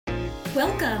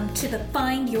Welcome to the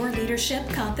Find Your Leadership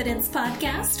Confidence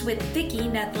podcast with Vicki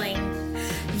Nedling.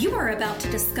 You are about to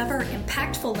discover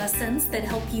impactful lessons that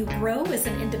help you grow as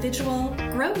an individual,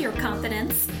 grow your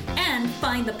confidence, and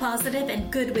find the positive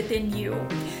and good within you,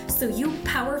 so you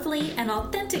powerfully and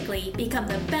authentically become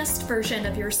the best version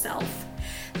of yourself.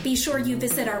 Be sure you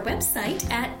visit our website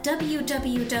at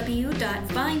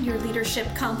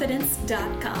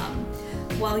www.findyourleadershipconfidence.com.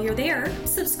 While you're there,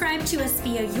 subscribe to us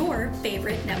via your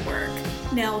favorite network.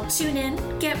 Now tune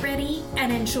in, get ready,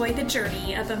 and enjoy the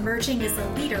journey of emerging as a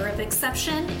leader of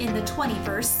exception in the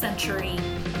 21st century.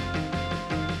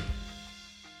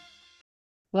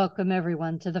 Welcome,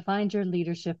 everyone, to the Find Your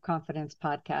Leadership Confidence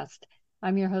podcast.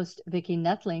 I'm your host, Vicki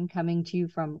Nedling, coming to you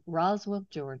from Roswell,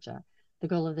 Georgia. The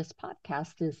goal of this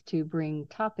podcast is to bring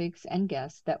topics and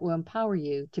guests that will empower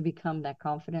you to become that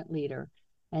confident leader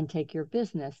and take your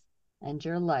business and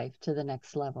your life to the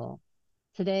next level.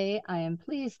 Today, I am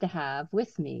pleased to have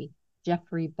with me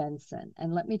Jeffrey Benson,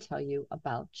 and let me tell you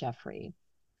about Jeffrey.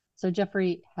 So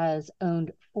Jeffrey has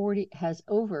over 40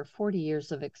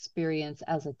 years of experience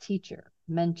as a teacher,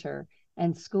 mentor,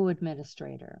 and school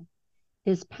administrator.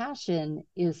 His passion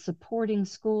is supporting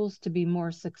schools to be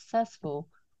more successful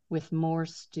with more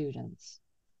students.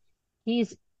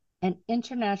 He's an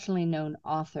internationally known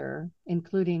author,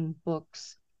 including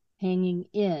books Hanging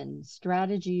In,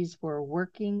 Strategies for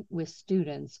Working with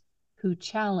Students Who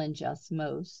Challenge Us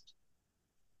Most,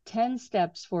 10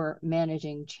 Steps for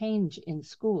Managing Change in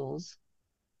Schools,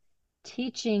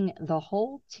 Teaching the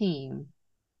Whole Team,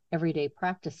 Everyday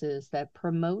Practices that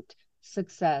Promote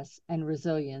Success and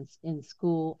Resilience in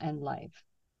School and Life,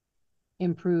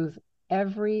 Improve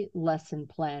Every Lesson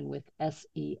Plan with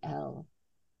SEL,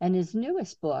 and his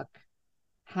newest book,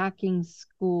 Hacking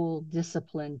School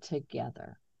Discipline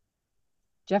Together.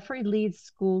 Jeffrey leads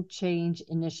school change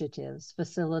initiatives,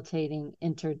 facilitating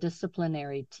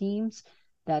interdisciplinary teams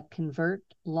that convert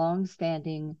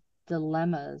long-standing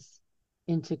dilemmas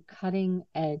into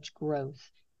cutting-edge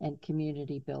growth and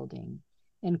community building,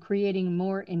 and creating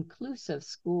more inclusive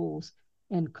schools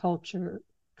and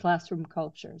classroom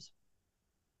cultures.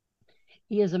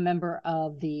 He is a member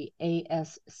of the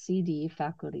ASCD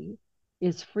faculty,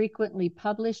 is frequently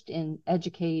published in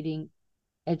education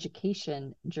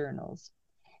journals,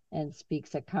 and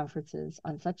speaks at conferences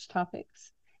on such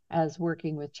topics as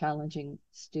working with challenging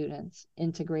students,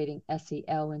 integrating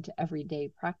SEL into everyday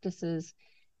practices,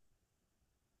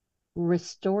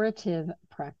 restorative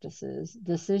practices,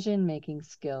 decision-making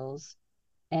skills,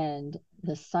 and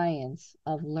the science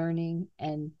of learning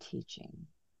and teaching.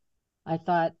 I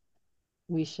thought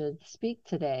we should speak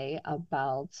today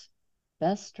about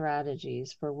best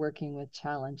strategies for working with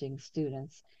challenging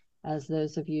students. As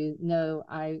those of you know,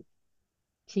 I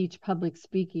teach public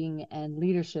speaking and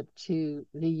leadership to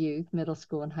the youth, middle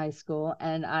school and high school.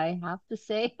 And I have to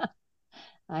say,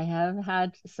 I have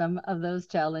had some of those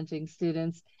challenging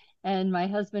students. And my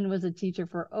husband was a teacher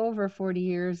for over 40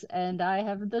 years, and I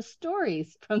have the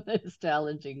stories from those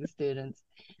challenging students.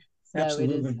 So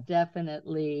Absolutely. It is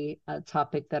definitely a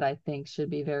topic that I think should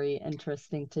be very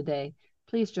interesting today.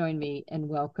 Please join me in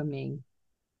welcoming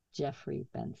Jeffrey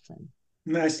Benson.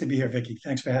 Nice to be here, Vicki.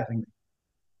 Thanks for having me.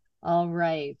 All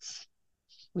right.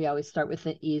 We always start with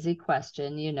an easy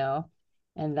question,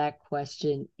 and that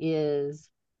question is,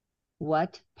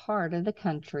 what part of the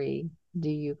country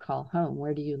do you call home?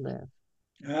 Where do you live?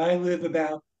 I live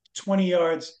about 20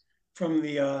 yards from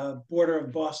the border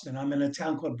of Boston. I'm in a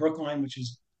town called Brookline, which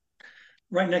is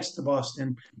right next to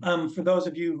Boston. For those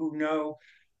of you who know,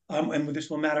 and this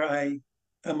will matter, I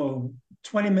am a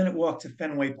 20-minute walk to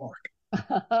Fenway Park.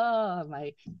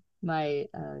 my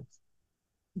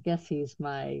I guess he's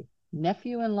my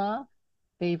nephew-in-law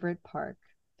favorite ballpark.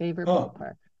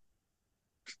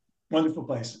 Wonderful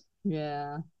place.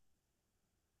 Yeah.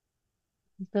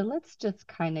 So let's just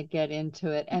kind of get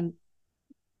into it. And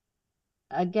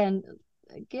again,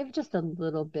 give just a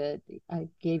little bit. I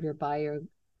gave your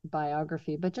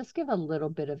biography, but just give a little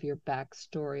bit of your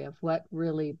backstory of what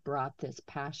really brought this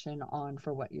passion on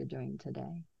for what you're doing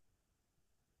today.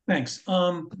 Thanks.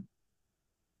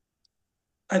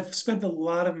 I've spent a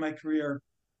lot of my career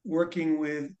working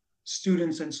with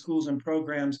students and schools and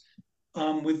programs,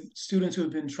 with students who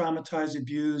have been traumatized,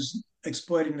 abused,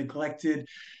 exploited, neglected.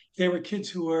 They were kids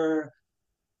who were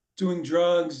doing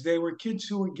drugs. They were kids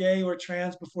who were gay or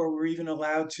trans before we were even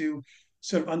allowed to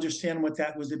sort of understand what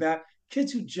that was about.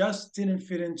 Kids who just didn't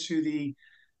fit into the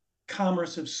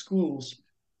commerce of schools,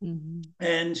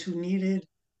 and who needed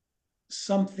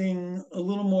something a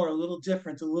little more, a little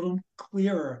different, a little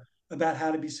clearer about how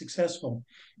to be successful.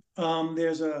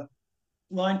 There's a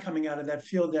line coming out of that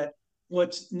field that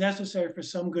what's necessary for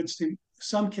some kids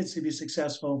to be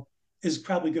successful is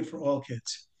probably good for all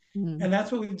kids. Mm. And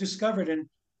that's what we've discovered. And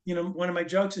one of my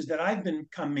jokes is that I've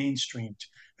become mainstreamed,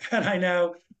 and I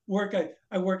now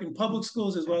I work in public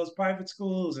schools as well as private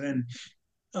schools and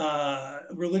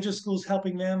religious schools,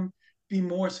 helping them be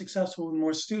more successful with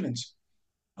more students.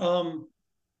 Um,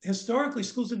 Historically,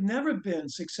 schools have never been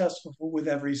successful with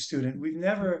every student. We've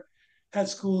never had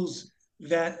schools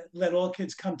that let all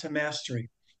kids come to mastery.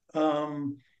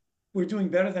 Um, we're doing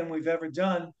better than we've ever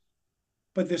done,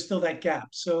 but there's still that gap.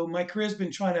 So my career's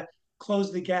been trying to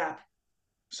close the gap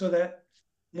so that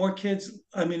more kids,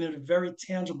 I mean, in a very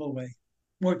tangible way,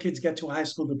 more kids get to a high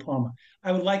school diploma.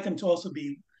 I would like them to also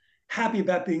be happy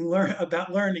about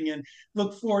about learning and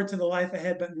look forward to the life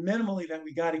ahead, but minimally that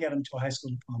we got to get them to a high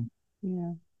school diploma.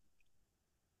 Yeah.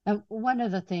 And one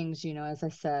of the things, as I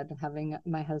said, having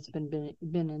my husband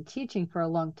been in teaching for a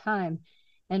long time,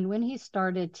 and when he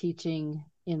started teaching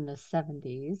in the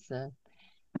 70s,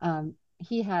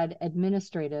 he had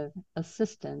administrative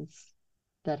assistants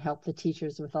that helped the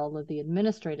teachers with all of the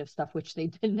administrative stuff, which they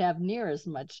didn't have near as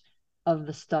much of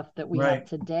the stuff that we have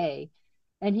today.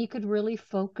 And he could really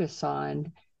focus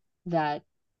on that,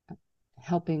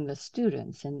 helping the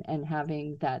students and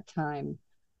having that time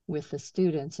with the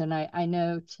students. And I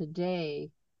know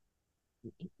today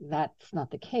that's not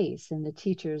the case. And the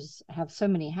teachers have so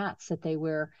many hats that they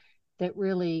wear that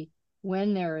really,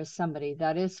 when there is somebody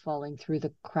that is falling through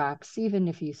the cracks, even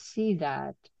if you see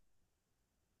that,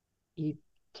 you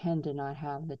tend to not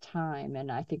have the time.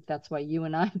 And I think that's why you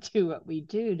and I do what we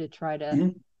do, to try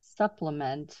to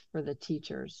supplement for the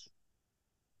teachers.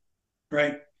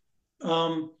 Right.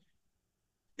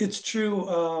 It's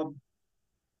true.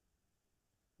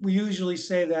 We usually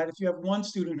say that if you have one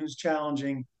student who's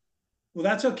challenging, well,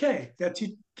 that's okay. That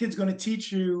kid's going to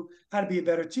teach you how to be a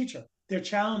better teacher. They're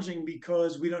challenging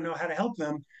because we don't know how to help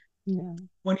them. Yeah.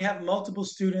 When you have multiple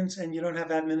students and you don't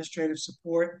have administrative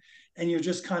support and you're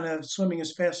just kind of swimming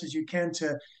as fast as you can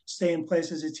to stay in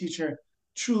place as a teacher,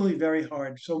 truly very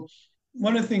hard. So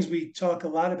one of the things we talk a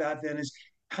lot about then is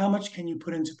how much can you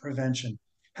put into prevention?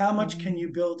 How much can you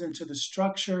build into the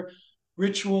structure,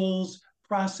 rituals,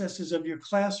 processes of your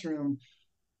classroom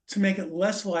to make it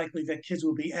less likely that kids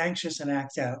will be anxious and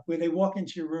act out, where they walk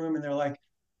into your room and they're like,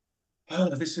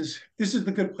 oh, this is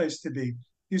the good place to be.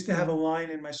 Used to have a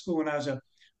line in my school when I was a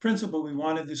principal. We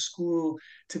wanted the school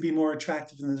to be more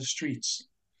attractive than the streets.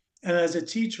 And as a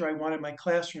teacher, I wanted my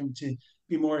classroom to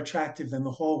be more attractive than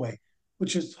the hallway,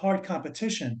 which is hard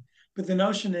competition. But the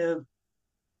notion of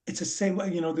it's a safe,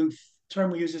 the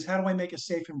term we use is how do I make a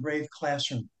safe and brave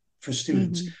classroom for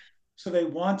students? So they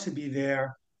want to be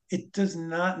there. It does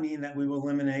not mean that we will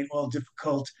eliminate all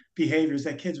difficult behaviors,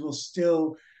 that kids will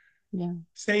still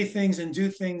say things and do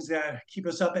things that keep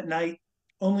us up at night,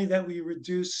 only that we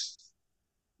reduce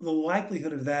the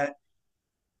likelihood of that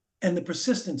and the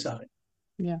persistence of it.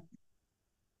 Yeah.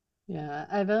 Yeah.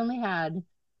 I've only had,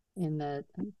 in the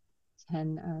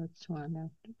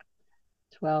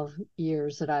 12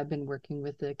 years that I've been working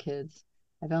with the kids,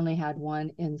 I've only had one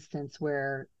instance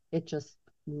where it just,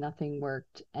 nothing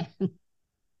worked.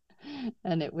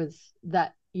 And it was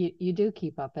that you do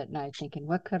keep up at night thinking,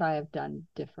 what could I have done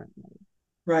differently?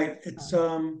 Right. It's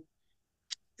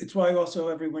why also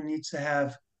everyone needs to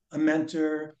have a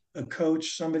mentor, a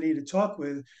coach, somebody to talk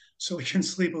with so we can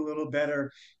sleep a little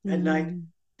better at night.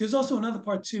 There's also another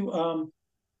part too.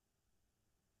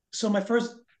 So my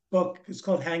first book is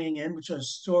called Hanging In, which are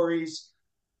stories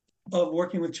of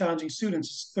working with challenging students.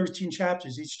 It's 13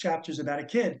 chapters. Each chapter is about a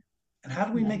kid. And how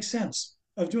do we make sense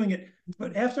of doing it?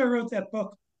 But after I wrote that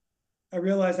book, I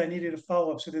realized I needed a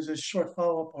follow-up. So there's a short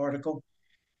follow-up article,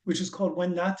 which is called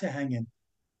When Not to Hang In.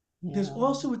 There's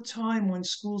also a time when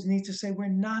schools need to say we're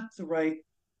not the right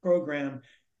program.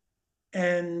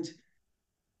 And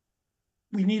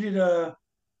we needed a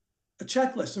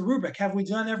checklist, a rubric. Have we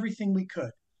done everything we could?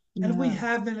 And if we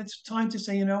have, then it's time to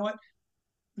say, you know what?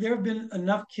 There have been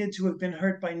enough kids who have been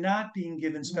hurt by not being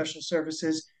given special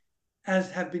services,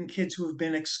 as have been kids who have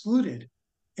been excluded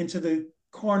into the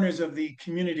corners of the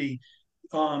community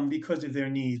because of their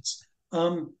needs.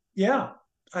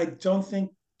 I don't think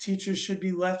teachers should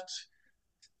be left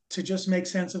to just make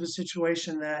sense of a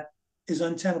situation that is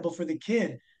untenable for the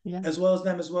kid, as well as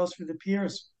them, as well as for the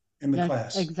peers in the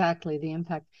class. Exactly, the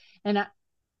impact. And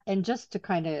just to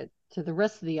kind of, to the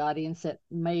rest of the audience that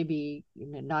maybe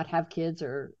not have kids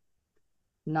or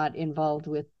not involved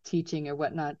with teaching or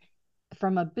whatnot,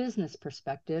 from a business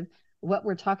perspective, what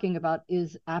we're talking about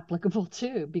is applicable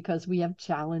too, because we have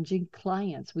challenging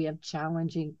clients, we have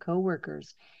challenging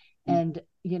coworkers. And,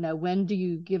 when do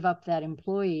you give up that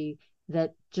employee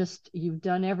that just you've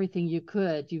done everything you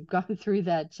could. You've gone through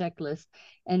that checklist,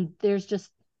 and there's just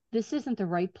this isn't the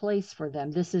right place for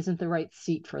them. This isn't the right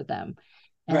seat for them.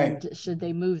 Right. And should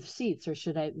they move seats, or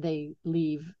they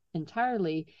leave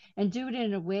entirely, and do it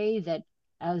in a way that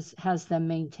as has them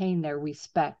maintain their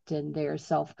respect and their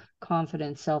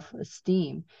self-confidence,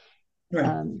 self-esteem. Right.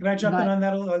 Can I jump in Not on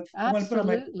that a little? I want to put on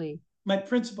absolutely. my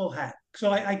principal hat.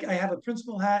 So I have a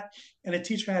principal hat and a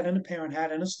teacher hat and a parent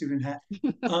hat and a student hat.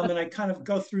 And I kind of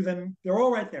go through them. They're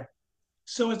all right there.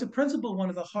 So as a principal, one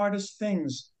of the hardest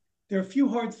things, there are a few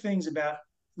hard things about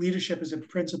leadership as a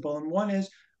principal. And one is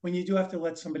when you do have to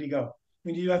let somebody go,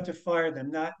 when you do have to fire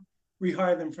them, not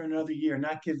rehire them for another year,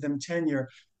 not give them tenure,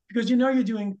 because you know you're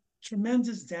doing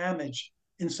tremendous damage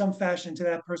in some fashion to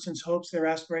that person's hopes, their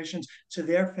aspirations, to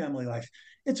their family life.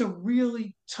 It's a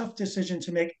really tough decision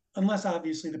to make, unless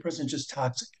obviously the person's just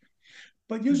toxic.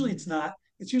 But usually it's Mm-hmm. not.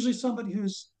 It's usually somebody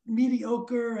who's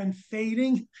mediocre and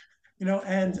fading,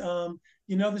 and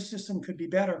Yeah. the system could be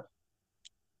better.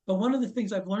 But one of the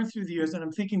things I've learned through the years, and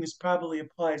I'm thinking this probably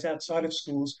applies outside of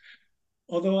schools,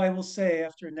 although I will say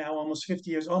after now almost 50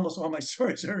 years, almost all my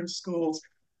stories are in schools,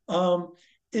 um,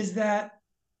 is that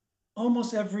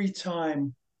almost every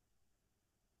time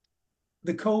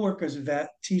the coworkers of that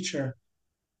teacher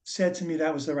said to me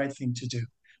that was the right thing to do,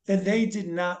 that they did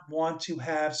not want to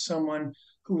have someone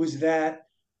who was that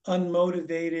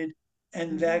unmotivated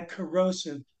and Mm-hmm. that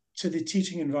corrosive to the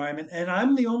teaching environment. And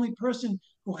I'm the only person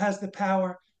who has the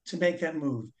power to make that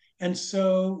move. And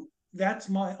so that's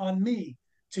on me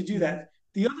to do Mm-hmm. that.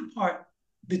 The other part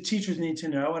the teachers need to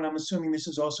know, and I'm assuming this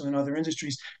is also in other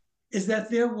industries, is that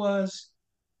there was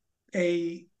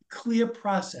a clear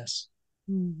process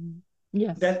Mm-hmm.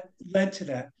 Yes. that led to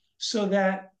that, so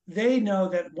that they know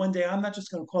that one day I'm not just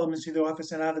going to call them into the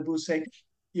office and out of the blue say,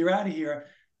 "You're out of here,"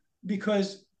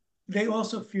 because they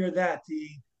also fear that the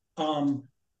um,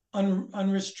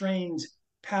 unrestrained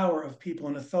power of people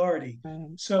and authority. Right.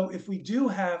 So if we do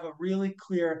have a really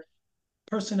clear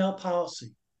personnel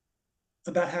policy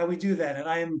about how we do that, and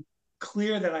I am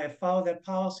clear that I have followed that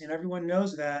policy, and everyone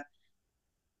knows that,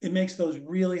 it makes those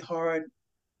really hard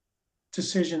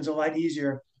decisions a lot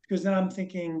easier, because then I'm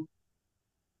thinking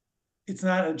it's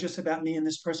not just about me and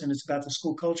this person, it's about the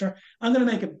school culture. I'm going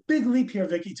to make a big leap here,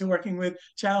 Vicki, to working with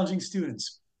challenging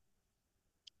students.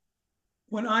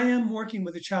 When I am working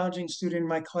with a challenging student in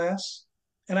my class,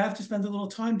 and I have to spend a little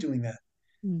time doing that,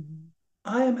 Mm-hmm.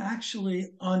 I am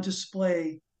actually on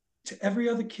display to every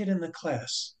other kid in the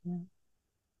class. Yeah.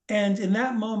 And in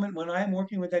that moment, when I am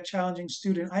working with that challenging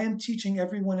student, I am teaching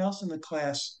everyone else in the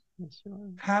class Yes,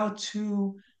 sure. how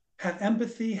to have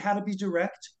empathy, how to be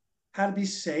direct, how to be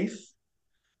safe.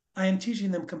 I am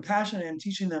teaching them compassion. I am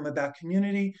teaching them about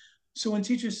community. So when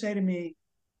teachers say to me,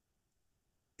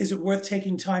 is it worth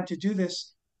taking time to do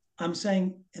this? I'm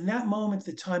saying in that moment,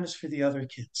 the time is for the other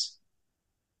kids.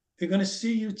 They're going to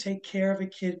see you take care of a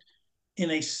kid in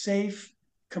a safe,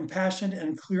 compassionate,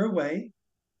 and clear way.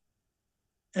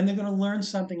 And they're going to learn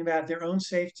something about their own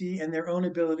safety and their own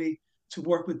ability to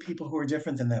work with people who are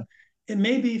different than them. It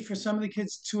may be for some of the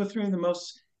kids 2 or 3 of the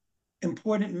most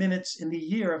important minutes in the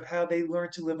year of how they learn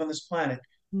to live on this planet.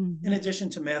 In Mm-hmm.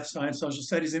 addition to math, science, social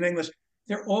studies, and English,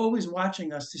 they're always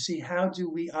watching us to see how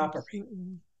do we operate.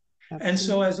 Absolutely. And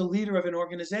so as Absolutely. a leader of an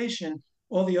organization,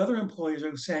 all the other employees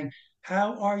are saying,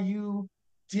 how are you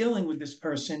dealing with this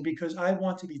person? Because I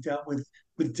want to be dealt with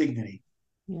dignity.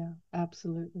 Yeah,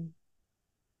 absolutely.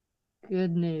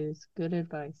 Good news. Good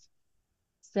advice.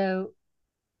 So,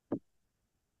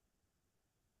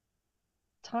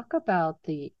 talk about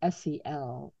the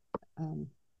SEL, um,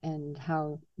 and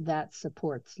how that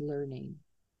supports learning.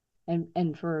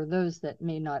 And for those that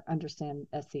may not understand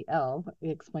SEL,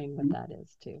 explain what that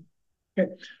is too.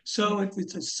 Okay. So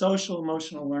it's a social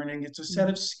emotional learning. It's a set Mm-hmm.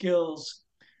 of skills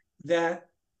that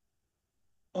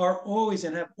are always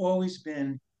and have always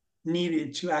been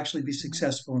needed to actually be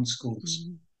successful in schools.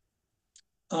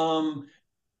 Mm-hmm. Um,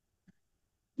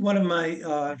 one of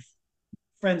my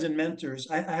friends and mentors,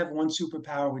 I have one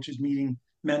superpower, which is meeting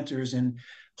mentors and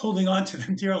holding on to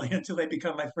them dearly until they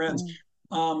become my friends. Yeah.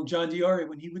 John Diori,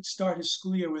 when he would start his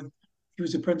school year with, he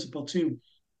was a principal too,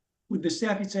 with the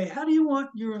staff, he'd say, how do you want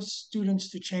your students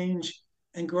to change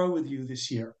and grow with you this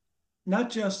year? Not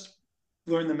just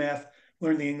learn the math,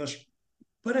 learn the English,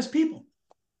 but as people.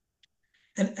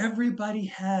 And everybody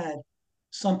had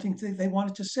something that they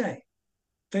wanted to say.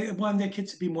 They wanted their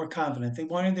kids to be more confident. They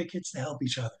wanted their kids to help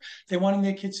each other. They wanted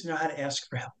their kids to know how to ask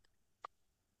for help.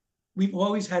 We've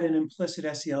always had an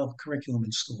implicit SEL curriculum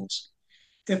in schools.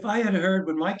 If I had heard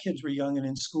when my kids were young and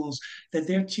in schools that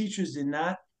their teachers did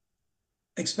not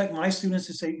expect my students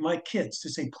to say, my kids to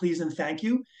say please and thank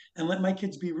you, and let my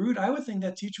kids be rude, I would think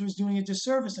that teacher was doing a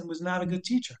disservice and was not a good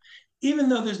teacher, even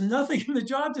though there's nothing in the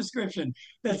job description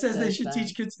that It says they says should that.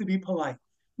 teach kids to be polite.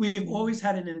 We've Yeah. always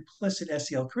had an implicit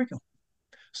SEL curriculum.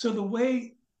 So the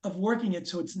way of working it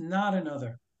so it's not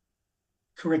another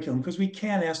curriculum, because we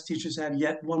can't ask teachers to have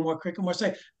yet one more curriculum or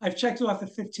say, I've checked off the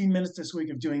 15 minutes this week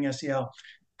of doing SEL.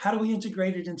 How do we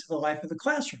integrate it into the life of the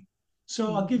classroom?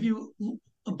 So I'll give you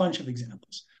a bunch of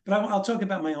examples, but I'll talk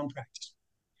about my own practice.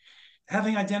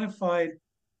 Having identified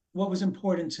what was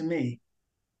important to me,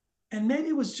 and maybe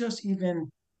it was just even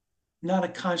not a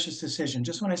conscious decision,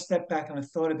 just when I stepped back and I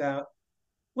thought about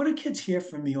what do kids hear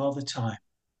from me all the time?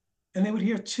 And they would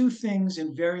hear two things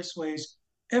in various ways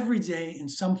every day in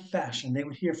some fashion. They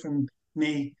would hear from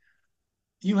me,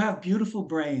 you have beautiful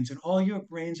brains, and all your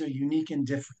brains are unique and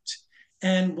different.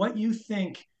 And what you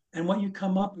think and what you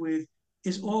come up with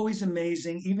is always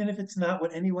amazing, even if it's not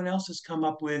what anyone else has come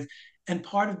up with. And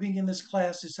part of being in this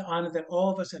class is to honor that all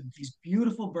of us have these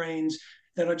beautiful brains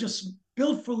that are just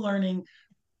built for learning,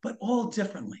 but all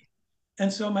differently.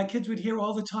 And so my kids would hear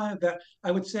all the time that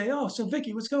I would say, oh, so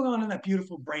Vicky, what's going on in that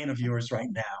beautiful brain of yours right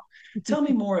now? Tell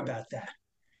me more about that.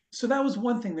 So that was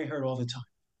one thing they heard all the time.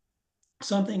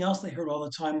 Something else they heard all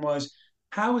the time was,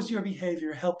 how is your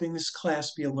behavior helping this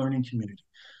class be a learning community?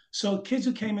 So kids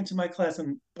who came into my class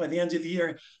and by the end of the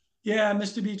year, yeah,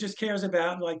 Mr. B just cares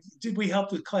about like, did we help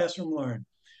the classroom learn?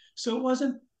 So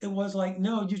it was like,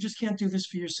 no, you just can't do this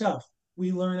for yourself.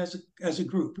 We learn as a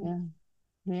group.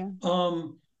 Yeah. Yeah.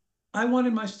 I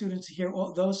wanted my students to hear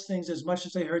all those things as much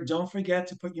as they heard, don't forget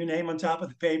to put your name on top of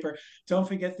the paper. Don't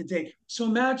forget the date. So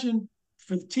imagine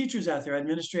for the teachers out there,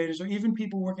 administrators, or even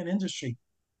people working in industry,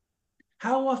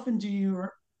 how often do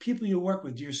your people you work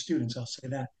with, your students, I'll say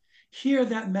that, hear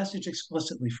that message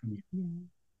explicitly from you? Yeah.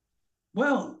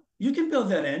 Well, you can build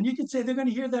that in. You can say they're going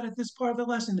to hear that at this part of the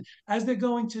lesson. As they're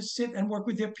going to sit and work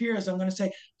with their peers, I'm going to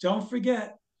say, don't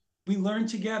forget, we learn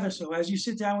together. So as you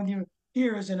sit down with your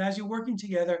peers and as you're working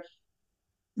together,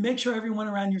 make sure everyone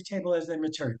around your table has their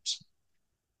materials.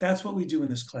 That's what we do in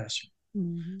this classroom.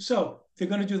 Mm-hmm. So they're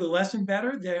going to do the lesson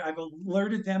better. I've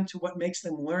alerted them to what makes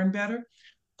them learn better.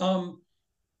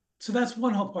 So that's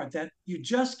one whole part, that you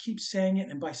just keep saying it.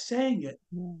 And by saying it,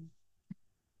 Yeah.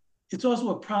 it's also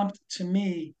a prompt to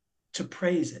me to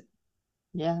praise it.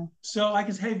 Yeah. So I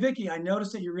can say, hey, Vicky, I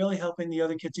noticed that you're really helping the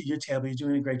other kids at your table. You're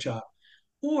doing a great job.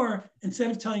 Or instead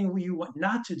of telling you what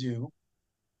not to do,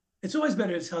 it's always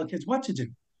better to tell kids what to do.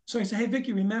 So I say, hey,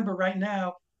 Vicky, remember right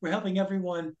now, we're helping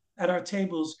everyone at our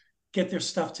tables get their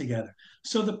stuff together.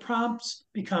 So the prompts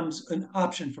becomes an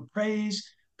option for praise.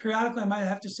 Periodically, I might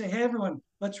have to say, hey, everyone,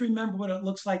 let's remember what it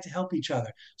looks like to help each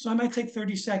other. So I might take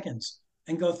 30 seconds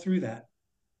and go through that.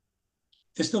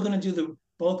 They're still going to do the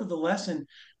bulk of the lesson,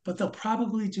 but they'll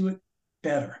probably do it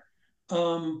better.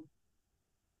 Um,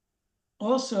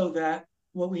 Also, that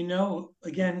what we know,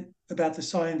 again, about the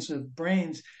science of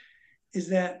brains is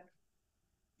that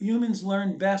humans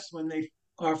learn best when they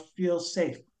feel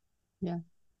safe. Yeah.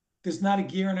 There's not a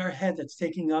gear in our head that's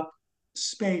taking up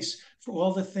space for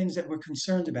all the things that we're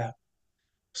concerned about.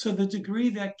 So the degree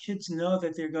that kids know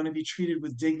that they're going to be treated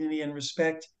with dignity and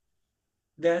respect,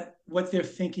 that what they're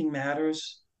thinking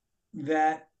matters,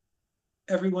 that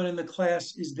everyone in the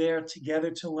class is there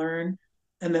together to learn,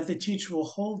 and that the teacher will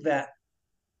hold that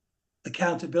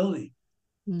accountability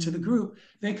to the Mm-hmm. group.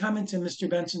 They come into Mr.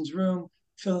 Benson's room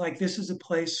feeling like this is a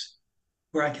place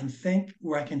where I can think,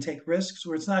 where I can take risks,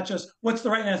 where it's not just, what's the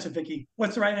right answer, Vicky?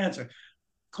 What's the right answer?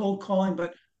 Cold calling,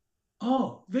 but,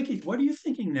 oh, Vicky, what are you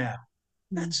thinking now?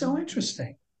 That's so Mm-hmm.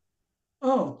 interesting.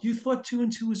 Oh, you thought 2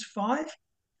 and 2 is 5?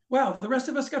 Wow, the rest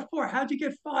of us got 4. How'd you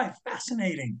get 5?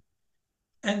 Fascinating.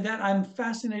 And that I'm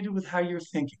fascinated with how you're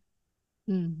thinking.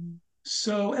 Mm-hmm.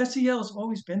 So SEL has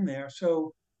always been there.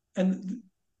 So, and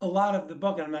a lot of the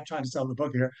book, and I'm not trying to sell the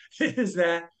book here, is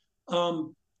that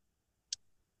um,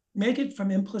 make it from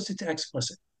implicit to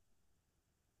explicit.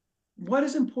 What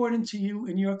is important to you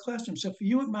in your classroom? So for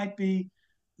you, it might be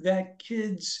that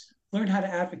kids learn how to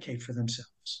advocate for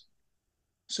themselves.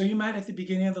 So you might at the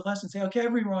beginning of the lesson say, okay,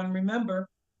 everyone, remember,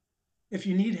 if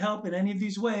you need help in any of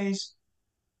these ways,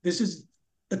 this is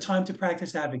the time to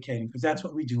practice advocating, because that's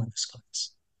what we do in this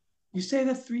class. You say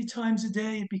that 3 times a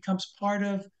day, it becomes part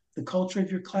of the culture of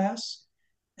your class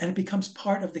and it becomes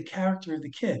part of the character of the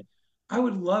kid. I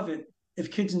would love it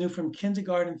if kids knew from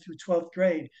kindergarten through 12th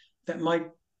grade that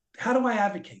how do I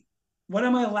advocate? What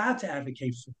am I allowed to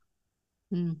advocate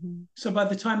for? Mm-hmm. So by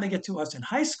the time they get to us in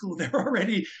high school,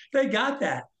 they got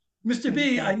that. Mr.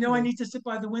 B, I know I Exactly. need to sit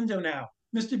by the window now.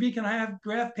 Mr. B, can I have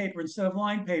graph paper instead of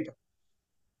line paper?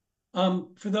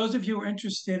 For those of you who are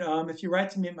interested, if you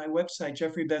write to me at my website,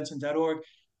 jeffreybenson.org,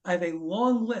 I have a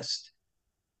long list,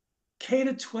 K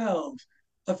to 12,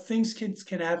 of things kids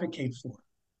can advocate for.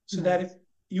 So that if Nice.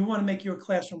 you want to make your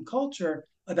classroom culture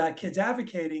about kids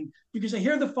advocating, you can say,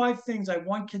 here are the 5 things I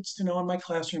want kids to know in my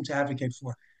classroom to advocate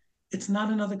for. It's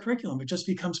not another curriculum. It just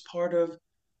becomes part of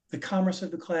the commerce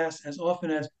of the class, as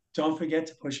often as don't forget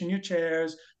to push in your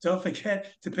chairs, don't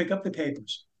forget to pick up the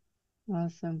papers.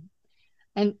 Awesome.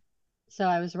 And so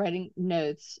I was writing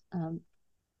notes.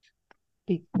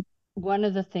 Be, one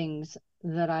of the things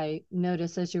that I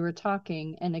noticed as you were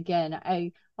talking, and again,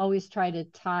 I always try to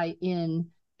tie in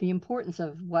the importance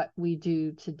of what we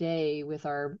do today with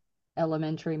our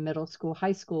elementary, middle school,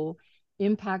 high school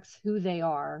impacts who they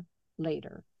are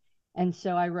later. And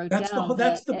so I wrote down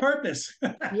That's that the purpose.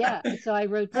 yeah, so I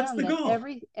wrote That's down the that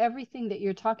goal. everything that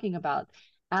you're talking about,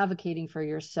 advocating for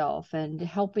yourself and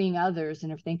helping others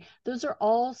and everything, those are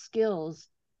all skills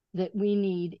that we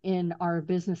need in our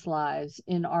business lives,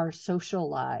 in our social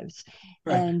lives,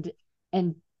 Right,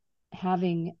 and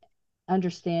having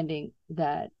understanding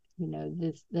that,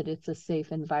 that it's a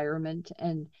safe environment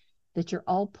and that you're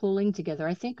all pulling together.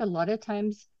 I think a lot of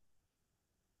times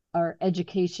our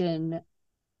education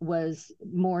was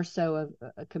more so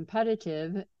a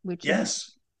competitive,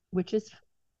 yes, which is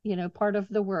part of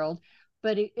the world,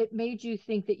 but it made you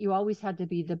think that you always had to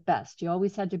be the best, you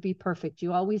always had to be perfect,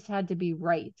 you always had to be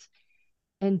right,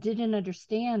 and didn't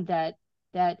understand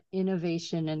that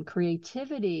innovation and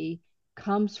creativity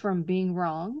comes from being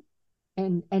wrong,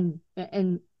 and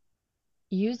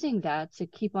using that to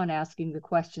keep on asking the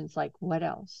questions like what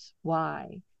else,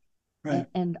 why, right,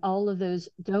 and all of those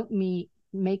don't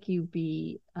make you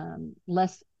be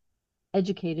less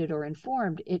educated or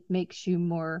informed. It makes you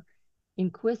more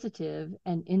inquisitive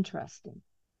and interesting.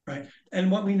 right.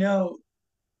 And what we know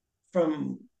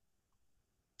from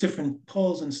different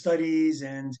polls and studies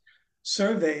and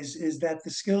surveys is that the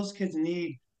skills kids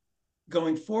need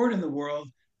going forward in the world,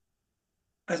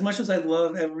 as much as I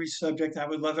love every subject, I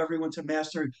would love everyone to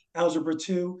master algebra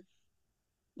 2.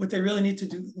 What they really need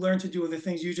to learn to do are the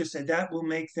things you just said. That will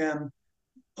make them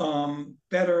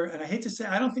better. And I hate to say,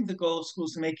 I don't think the goal of school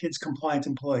is to make kids compliant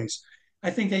employees. I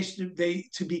think they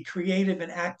to be creative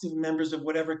and active members of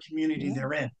whatever community Yeah.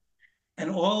 they're in. And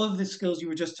all of the skills you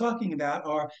were just talking about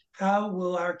are how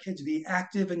will our kids be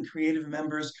active and creative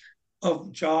members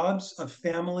of jobs, of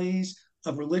families,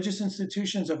 of religious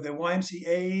institutions, of their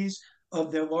YMCA's,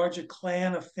 of their larger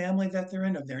clan of family that they're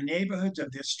in, of their neighborhoods,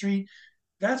 of their street.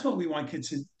 That's what we want kids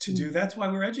to do. Mm-hmm. That's why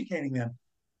we're educating them.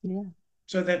 Yeah.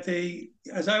 So that they,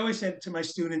 as I always said to my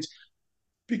students,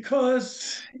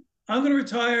 because I'm going to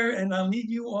retire and I'll need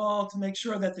you all to make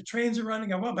sure that the trains are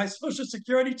running. I want my Social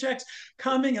Security checks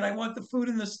coming and I want the food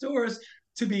in the stores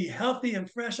to be healthy and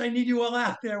fresh. I need you all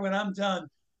out there when I'm done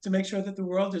to make sure that the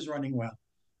world is running well.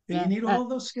 And you Yeah. need all of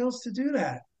those skills to do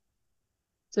that.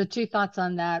 So two thoughts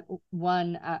on that.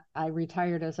 One, I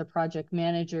retired as a project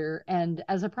manager, and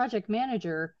as a project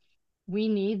manager, we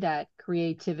need that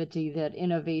creativity, that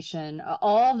innovation,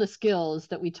 all the skills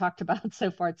that we talked about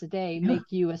so far today Yeah,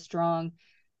 make you a strong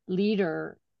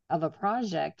leader of a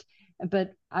project.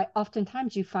 But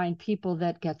oftentimes you find people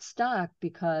that get stuck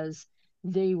because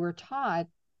they were taught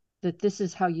that this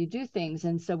is how you do things.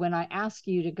 And so when I ask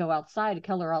you to go outside,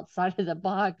 color outside of the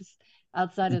box,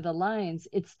 outside of the lines,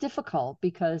 it's difficult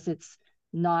because it's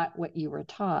not what you were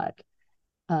taught.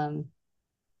 Um,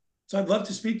 so I'd love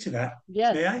to speak to that. May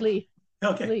yes, I? please,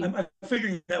 Okay, please. I'm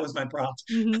figuring that was my prompt.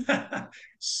 Hmm.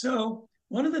 So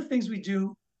one of the things we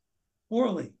do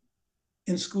poorly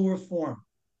in school reform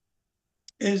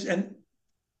is, and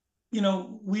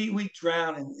we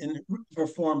drown in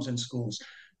reforms in schools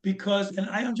because, and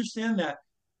I understand that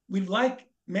we like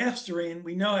mastery and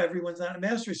we know everyone's not a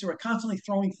mastery, so we're constantly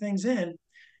throwing things in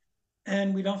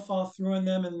and we don't follow through on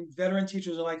them. And veteran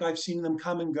teachers are like, I've seen them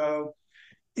come and go.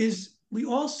 Is we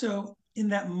also, in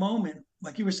that moment,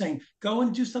 like you were saying, go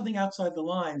and do something outside the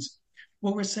lines.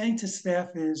 What we're saying to staff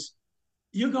is,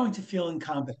 you're going to feel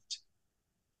incompetent.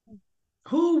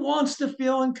 Who wants to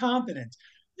feel incompetent?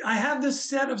 I have this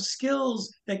set of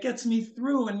skills that gets me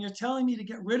through, and you're telling me to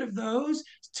get rid of those?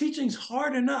 Teaching's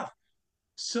hard enough.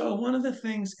 So one of the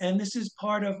things, and this is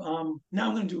part of, now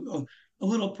I'm going to do a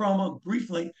little promo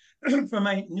briefly for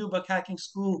my new book, Hacking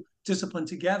School Discipline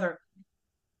Together,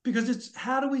 because it's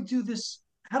how do we do this?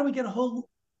 How do we get a whole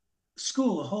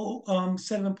school, a whole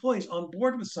set of employees on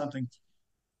board with something?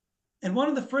 And one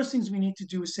of the first things we need to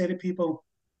do is say to people,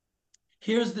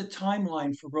 here's the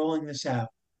timeline for rolling this out.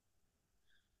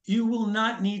 You will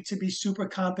not need to be super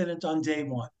competent on day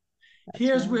one. That's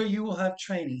Here's right. where you will have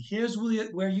training. Here's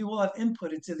where you will have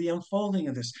input into the unfolding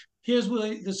of this. Here's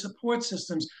where the support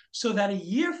systems, so that a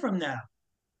year from now,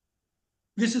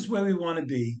 this is where we want to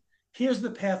be. Here's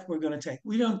the path we're going to take.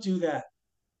 We don't do that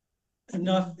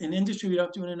enough Mm, in industry. We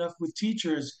don't do it enough with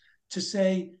teachers to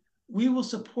say, we will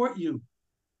support you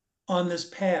on this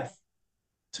path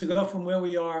to go from where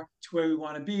we are to where we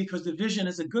want to be, because the vision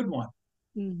is a good one.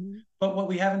 mm-hmm. But what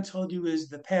we haven't told you is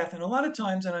the path. And a lot of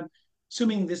times, and I'm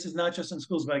assuming this is not just in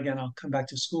schools, but again, I'll come back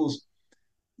to schools.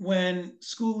 When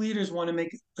school leaders want to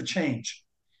make a change,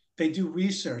 they do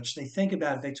research, they think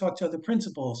about it, they talk to other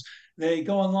principals, they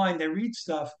go online, they read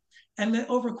stuff. And then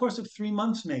over a course of 3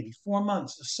 months, maybe 4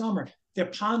 months, a summer, they're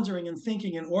pondering and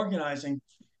thinking and organizing.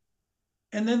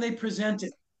 And then they present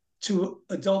it to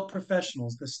adult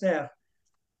professionals, the staff,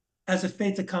 as a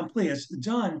fait accompli. It's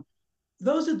done.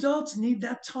 Those adults need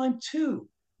that time too,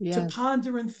 to Yes.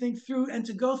 ponder and think through and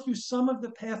to go through some of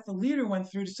the path the leader went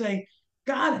through to say,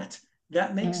 got it,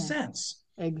 that makes Yeah, sense.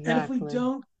 And if we exactly.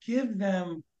 don't give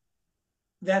them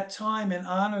that time and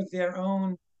honor their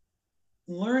own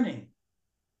learning,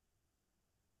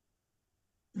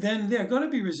 then they're going to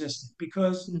be resistant,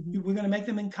 because Mm-hmm. we're going to make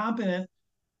them incompetent.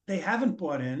 They haven't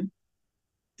bought in.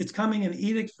 It's coming an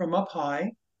edict from up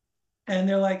high. And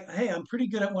they're like, hey, I'm pretty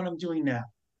good at what I'm doing now.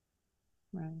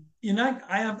 Right.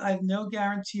 I have no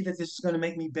guarantee that this is going to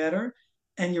make me better.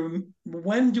 And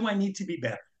when do I need to be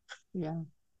better? Yeah.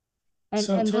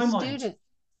 So And timelines.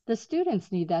 the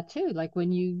students need that too. Like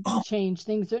when you Oh, change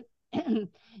things,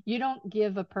 you don't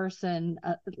give a person,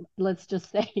 let's just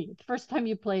say, first time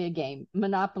you play a game,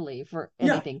 Monopoly for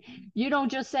yeah, anything, you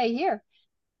don't just say, here,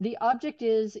 the object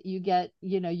is you get,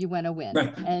 you win a win.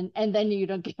 right, And then you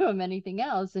don't give them anything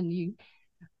else. And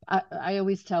I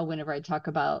always tell whenever I talk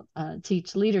about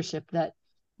teach leadership that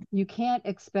you can't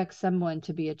expect someone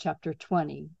to be a chapter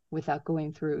 20 without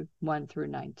going through 1 through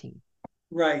 19.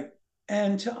 right.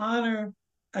 And to honor,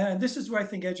 and this is where I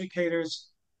think educators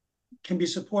can be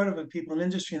supportive of people in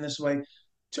industry in this way,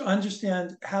 to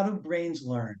understand, how do brains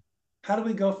learn? How do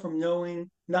we go from knowing,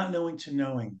 not knowing, to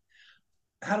knowing?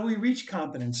 How do we reach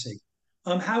competency?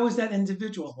 How is that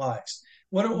individualized?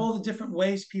 What are all the different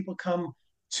ways people come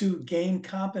to gain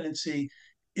competency?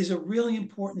 Is a really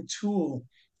important tool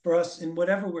for us in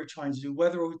whatever we're trying to do,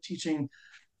 whether we're teaching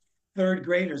third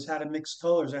graders how to mix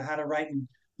colors, or how to write and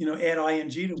add ing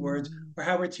to words, Mm-hmm. or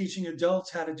how we're teaching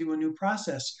adults how to do a new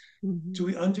process. Do Mm-hmm.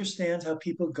 we understand how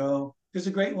people go? There's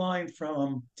a great line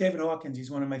from David Hawkins.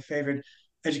 He's one of my favorite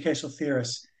educational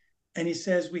theorists. And he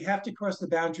says, we have to cross the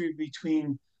boundary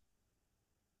between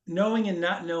knowing and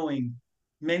not knowing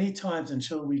many times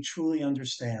until we truly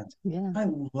understand. Yeah. I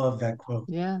love that quote.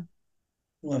 Yeah.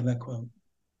 Love that quote.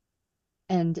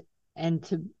 And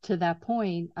to that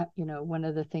point, one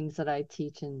of the things that I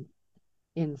teach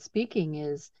in speaking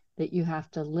is that you have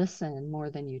to listen more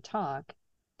than you talk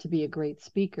to be a great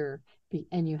speaker,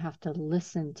 and you have to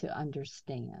listen to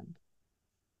understand.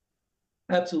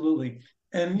 Absolutely.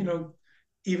 And, Mhm.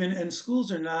 even, and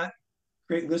schools are not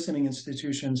great listening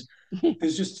institutions.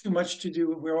 There's just too much to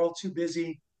do. We're all too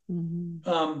busy. Mhm.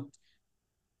 Um,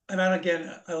 and then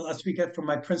again, I'll speak up from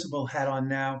my principal hat on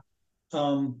now.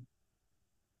 Um,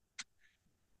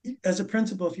 as a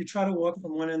principal, if you try to walk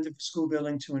from one end of the school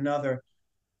building to another,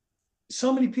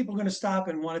 so many people are going to stop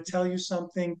and want to tell you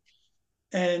something.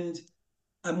 And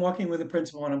I'm walking with a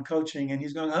principal and I'm coaching, and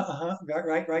he's going,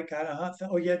 right, got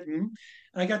oh yeah, And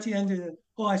I got to the end of the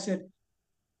call. I said,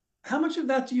 how much of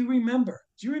that do you remember?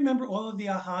 Do you remember all of the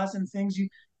ahas and things you?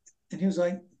 And he was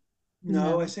like,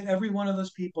 no. I No. said, every one of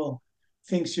those people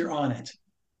thinks you're on it.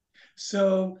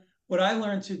 So what I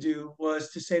learned to do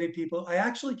was to say to people, I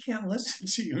actually can't listen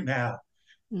to you now,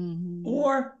 Mhm.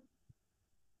 or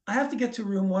I have to get to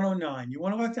room 109. You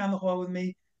want to walk down the hall with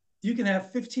me? You can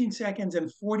have 15 seconds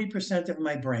and 40% of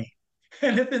my brain.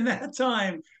 And if in that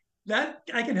time that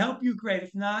I can help you, great.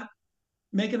 If not,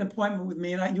 make an appointment with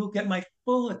me, and you'll get my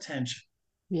full attention,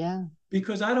 Yeah.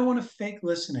 because I don't want to fake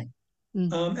listening.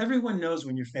 Mhm. Everyone knows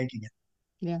when you're faking it.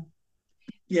 Yeah.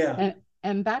 Yeah.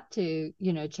 And back to,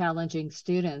 challenging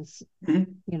students,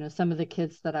 Mhm. some of the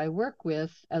kids that I work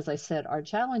with, as I said, are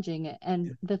challenging.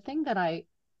 And the thing that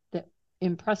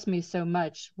impressed me so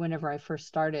much whenever I first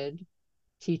started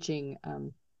teaching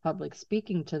public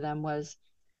speaking to them was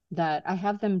that I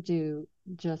have them do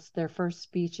just their first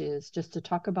speeches just to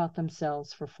talk about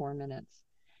themselves for 4 minutes.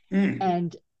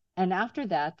 Mm. And after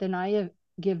that, then I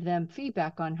give them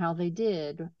feedback on how they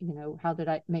did, how did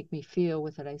I make me feel,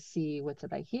 what did I see, what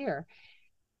did I hear?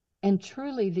 And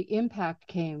truly the impact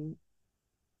came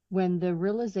when the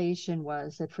realization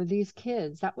was that for these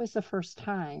kids, that was the first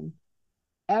time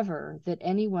ever that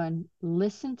anyone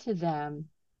listened to them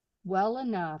well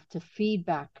enough to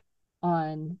feedback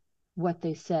on what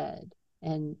they said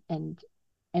and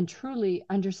truly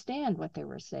understand what they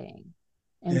were saying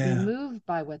and be Yeah. moved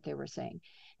by what they were saying.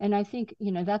 And I think,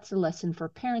 that's a lesson for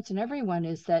parents and everyone,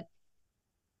 is that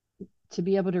to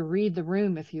be able to read the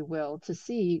room, if you will, to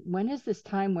see when is this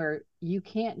time where you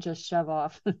can't just shove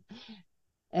off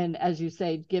and, as you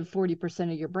say, give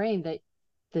 40% of your brain,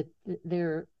 that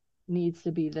there needs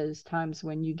to be those times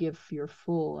when you give your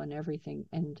full and everything,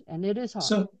 and it is hard.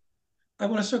 So I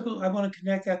want to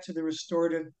connect that to the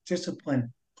restorative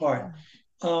discipline part.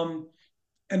 Yeah. Um,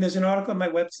 and there's an article on my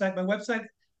website.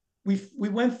 We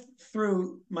went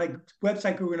through my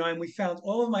website, Guru and I, and we found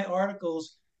all of my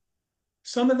articles.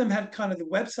 Some of them had kind of the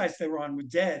websites they were on were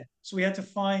dead. So we had to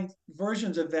find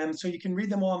versions of them. So you can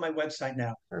read them all on my website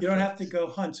now. You don't have to Perfect. go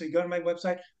hunt. So you go to my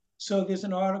website. So there's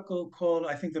an article called,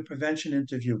 I think, The Prevention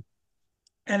Interview.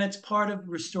 And it's part of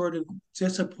restorative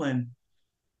discipline,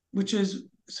 which is,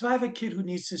 so I have a kid who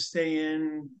needs to stay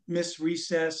in, miss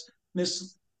recess,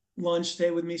 miss lunch,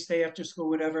 stay with me, stay after school,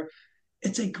 whatever.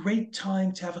 It's a great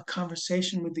time to have a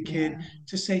conversation with the kid, Yeah.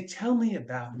 to say, tell me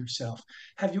about yourself.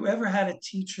 Have you ever had a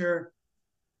teacher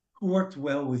who worked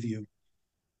well with you?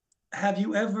 Have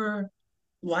you ever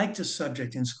liked a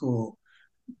subject in school?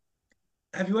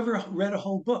 Have you ever read a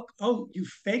whole book? Oh, you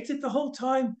faked it the whole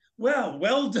time?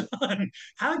 Well done.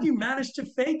 How do you manage to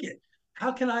fake it?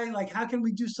 How can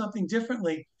we do something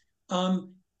differently?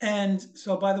 And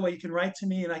so, by the way, you can write to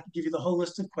me and I can give you the whole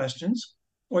list of questions,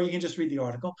 or you can just read the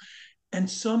article. And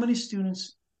so many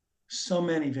students, so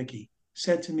many, Vicky,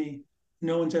 said to me,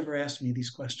 no one's ever asked me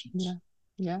these questions. Yeah.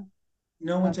 Yeah.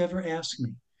 No one's That's ever asked me.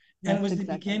 And it that's was the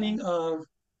exactly right. beginning of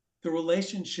the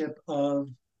relationship of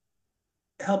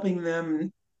helping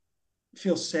them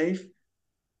feel safe.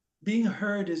 Being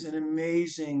heard is an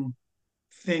amazing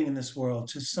thing in this world,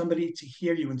 to somebody to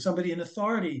hear you, and somebody in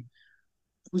authority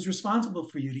who's responsible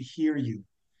for you to hear you.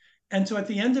 And so at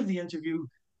the end of the interview,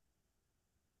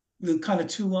 the kind of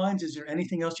two lines, is there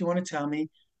anything else you want to tell me?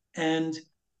 And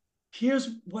here's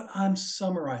what I'm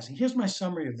summarizing. Here's my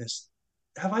summary of this.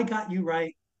 Have I got you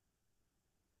right?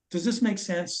 Does this make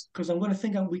sense? Because I'm going to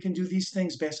think we can do these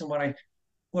things based on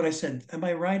what I said. Am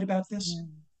I right about Yeah. this?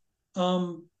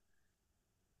 Um,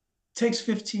 takes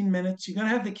 15 minutes. You're going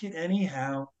to have the kid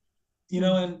anyhow, Mm-hmm.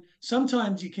 and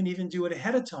sometimes you can even do it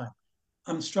ahead of time.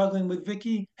 I'm struggling with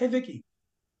Vicky. Hey, Vicky,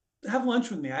 have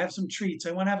lunch with me. I have some treats.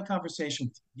 I want to have a conversation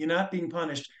with you. You're not being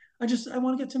punished. I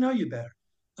want to get to know you better.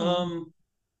 Mm-hmm.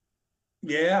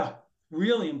 Yeah,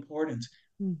 really important.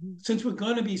 Mm-hmm. Since we're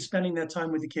going to be spending that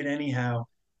time with the kid anyhow,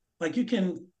 like you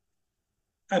can,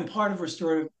 I'm part of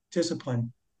restorative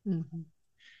discipline, Mm-hmm.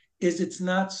 is it's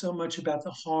not so much about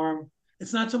the harm.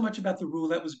 It's not so much about the rule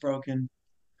that was broken,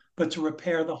 but to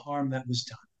repair the harm that was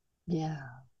done. Yeah.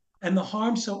 And the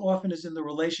harm so often is in the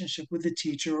relationship with the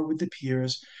teacher or with the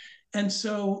peers. And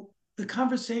so the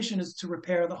conversation is to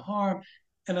repair the harm.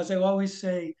 And as I always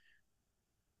say,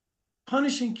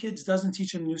 punishing kids doesn't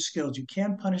teach them new skills. You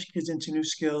can't punish kids into new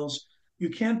skills. You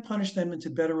can't punish them into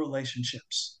better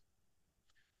relationships.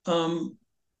 Um,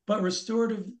 but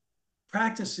restorative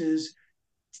practices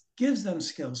gives them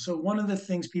skills. So one of the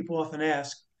things people often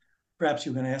ask, perhaps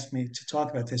you're going to ask me to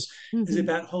talk about this, is Mm-hmm.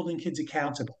 about holding kids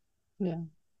accountable. Yeah.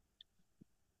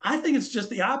 I think it's just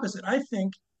the opposite. I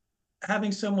think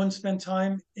having someone spend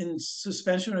time in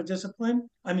suspension or discipline,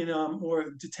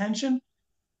 or detention,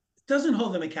 doesn't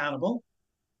hold them accountable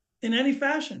in any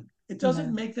fashion. It doesn't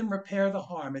No. make them repair the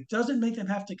harm. It doesn't make them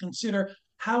have to consider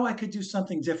how I could do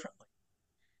something differently.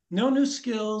 No new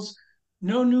skills,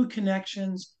 no new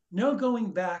connections, no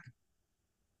going back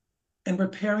and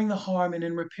repairing the harm, and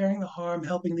in repairing the harm,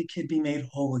 helping the kid be made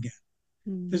whole again.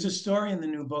 There's a Mm-hmm. story in the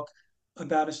new book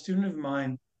about a student of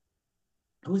mine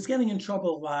who was getting in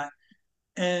trouble a lot.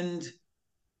 And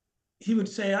he would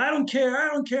say, I don't care, I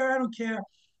don't care, I don't care.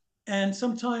 And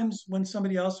sometimes when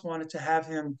somebody else wanted to have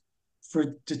him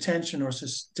for detention or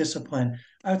discipline,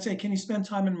 I would say, can you spend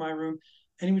time in my room?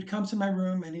 And he would come to my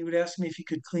room and he would ask me if he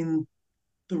could clean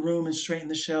the room and straighten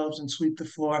the shelves and sweep the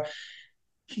floor.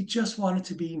 He just wanted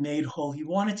to be made whole. He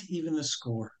wanted to even the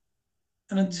score.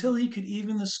 And until he could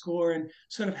even the score and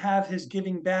sort of have his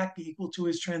giving back be equal to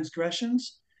his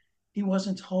transgressions, he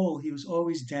wasn't whole. He was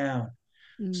always down.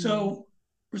 Mm-hmm. So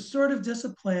restorative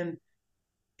discipline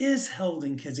is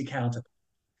holding kids accountable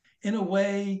in a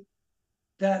way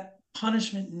that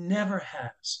punishment never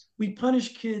has. We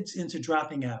punish kids into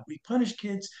dropping out. We punish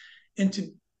kids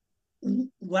into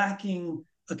lacking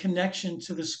a connection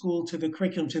to the school, to the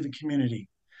curriculum, to the community.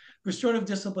 Restorative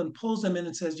discipline pulls them in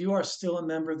and says, you are still a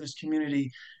member of this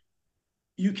community.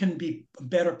 you can be a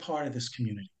better part of this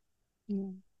community. Yeah.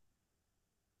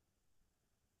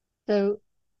 So,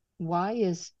 why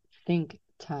is think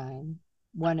time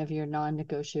one of your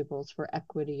non-negotiables for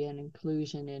equity and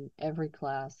inclusion in every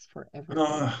class for every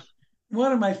Uh, age?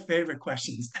 One of my favorite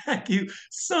questions. Thank you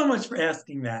so much for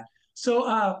asking that. So,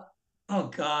 oh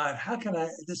God, how can I?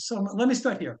 There's so much. Let me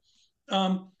start here.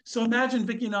 So imagine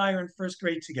Vicki and I are in first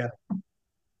grade together,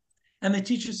 and the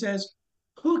teacher says,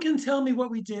 "Who can tell me what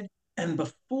we did?" And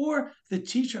before the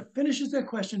teacher finishes their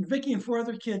question, Vicki and four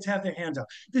other kids have their hands up.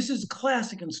 This is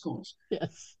classic in schools.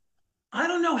 Yes. I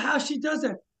don't know how she does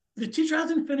that. The teacher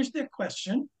hasn't finished their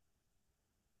question.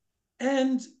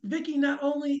 And Vicki not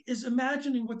only is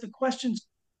imagining what the question's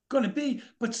going to be,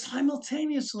 but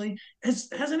simultaneously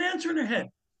has an answer in her head.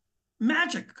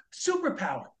 Magic,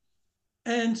 superpower.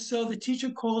 And so the teacher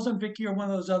calls on Vicki or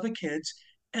one of those other kids,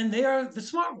 and they are the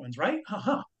smart ones, right?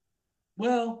 Haha.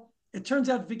 Well, it turns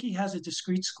out Vicki has a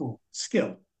discrete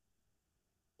skill,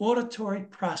 auditory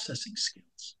processing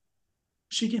skills.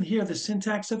 She can hear the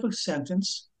syntax of a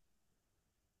sentence,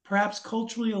 perhaps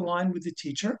culturally aligned with the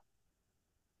teacher,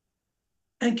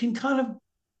 and can kind of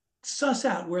suss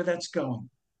out where that's going.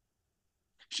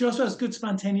 She also has good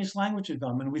spontaneous language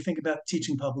development when we think about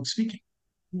teaching public speaking.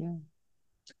 Yeah.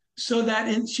 So that,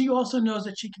 and she also knows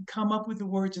that she can come up with the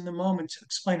words in the moment to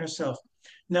explain herself.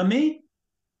 Now, me,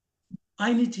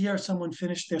 I need to hear someone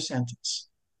finish their sentence.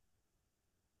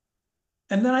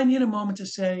 And then I need a moment to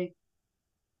say,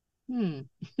 Hmm.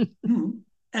 hmm.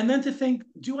 And then to think,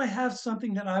 do I have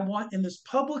something that I want in this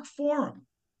public forum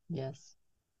Yes.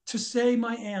 to say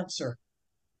my answer?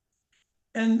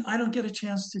 And I don't get a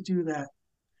chance to do that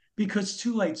because it's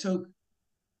too late. So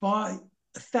by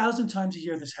 1,000 times a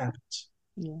year, this happens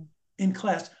Yeah. in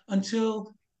class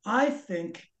until I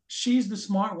think she's the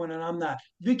smart one and I'm not.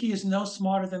 Vicki is no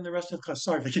smarter than the rest of the class.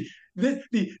 Sorry,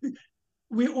 Vicki.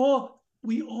 We all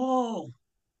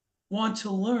want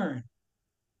to learn,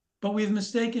 but we've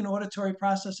mistaken auditory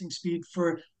processing speed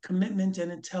for commitment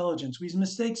and intelligence. We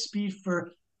mistake speed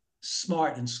for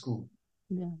smart in school.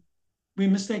 Yeah. We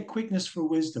mistake quickness for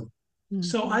wisdom.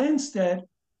 So Mm-hmm. I instead,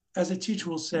 as a teacher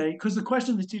will say, because the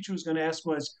question the teacher was going to ask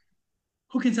was,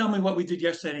 who can tell me what we did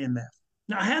yesterday in math?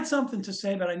 Now, I had something to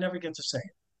say, but I never get to say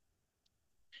it.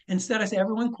 Instead, I say,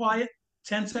 everyone quiet,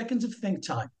 10 seconds of think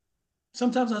time.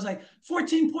 Sometimes I was like,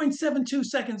 14.72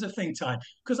 seconds of think time,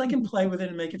 because I can play with it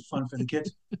and make it fun for the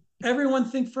kids. Everyone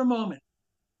think for a moment.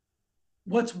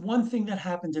 What's one thing that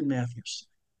happened in math yesterday?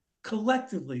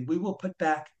 Collectively, we will put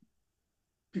back,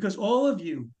 because all of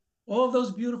you, all of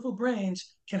those beautiful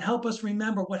brains can help us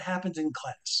remember what happens in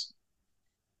class.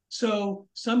 So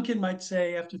some kid might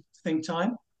say after think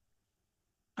time,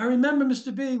 I remember,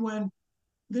 Mr. B, when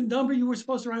the number you were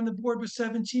supposed to write on the board was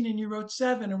 17 and you wrote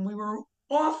 7 and we were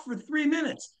off for 3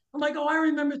 minutes. I'm like, oh, I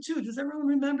remember too. Does everyone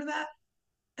remember that?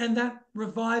 And that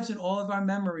revives in all of our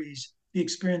memories the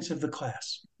experience of the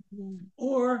class. Yeah.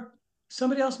 Or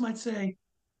somebody else might say,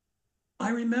 I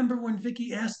remember when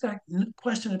Vicki asked that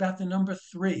question about the number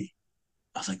 3.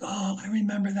 I was like, oh, I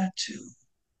remember that too.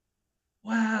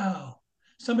 Wow.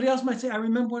 Somebody else might say, I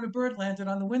remember when a bird landed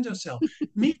on the windowsill.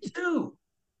 Me too.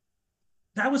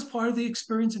 That was part of the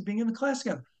experience of being in the class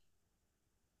together.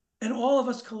 And all of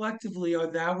us collectively are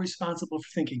now responsible for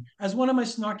thinking. As one of my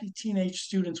snarky teenage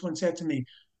students once said to me,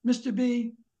 Mr.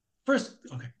 B, first,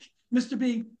 okay, Mr.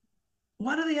 B,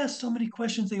 why do they ask so many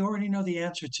questions they already know the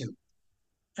answer to?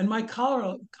 And my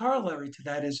corollary to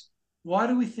that is, why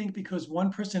do we think because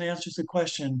one person answers the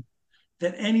question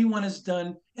that anyone else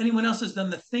has done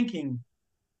the thinking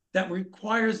that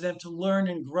requires them to learn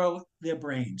and grow their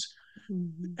brains?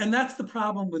 Mm-hmm. And that's the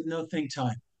problem with no think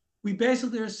time. We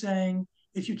basically are saying,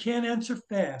 if you can't answer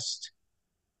fast,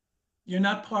 you're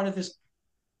not part of this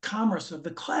commerce of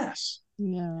the class.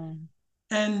 Yeah.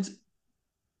 And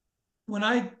when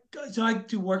I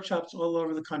do workshops all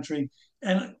over the country,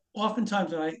 and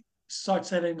oftentimes when I start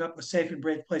setting up a safe and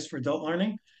brave place for adult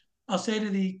learning, I'll say to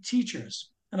the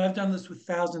teachers, and I've done this with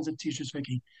thousands of teachers,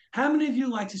 Vicki, how many of you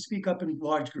like to speak up in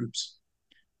large groups?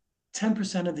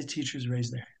 10% of the teachers raise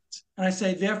their hands. And I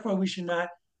say, therefore, we should not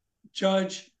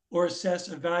judge or assess,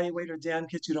 evaluate, or damn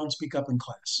kids who don't speak up in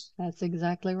class. That's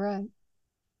exactly right.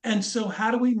 And so,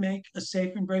 how do we make a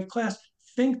safe and brave class?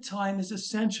 Think time is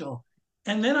essential.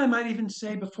 And then I might even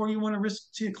say, before you want to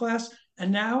risk to your class,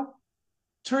 and now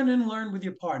turn and learn with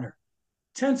your partner.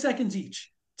 10 seconds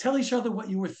each. Tell each other what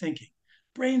you were thinking.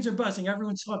 Brains are buzzing,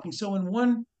 everyone's talking. So,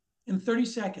 in 30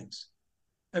 seconds,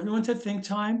 everyone's had think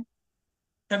time.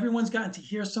 Everyone's gotten to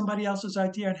hear somebody else's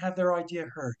idea and have their idea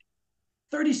heard.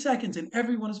 30 seconds and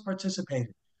everyone has participated.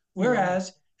 Yeah.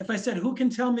 Whereas if I said, who can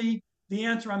tell me the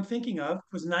answer I'm thinking of,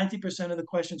 because 90% of the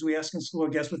questions we ask in school are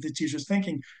guess what the teacher's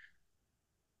thinking.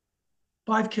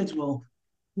 5 kids will,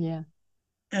 Yeah.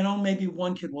 and maybe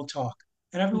 1 kid will talk.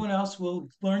 And everyone else will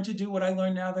learn to do what I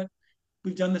learned now that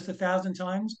we've done this 1,000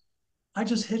 times. I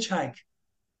just hitchhike.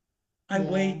 I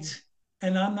Yeah. wait,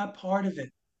 and I'm not part of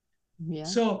it. Yeah.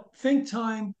 So think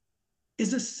time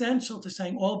is essential to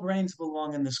saying all brains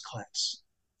belong in this class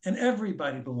and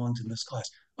everybody belongs in this class.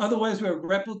 Otherwise, we're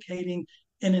replicating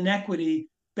an inequity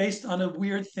based on a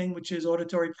weird thing, which is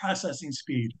auditory processing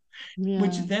speed,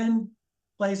 which Yeah. then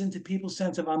plays into people's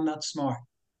sense of I'm not smart.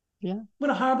 Yeah. What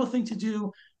a horrible thing to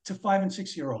do to 5 and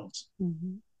 6 year olds.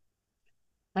 Mm-hmm.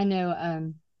 I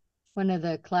know one of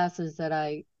the classes that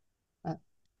uh,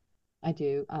 I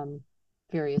do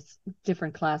various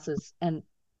different classes, and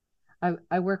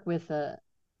I work with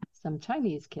some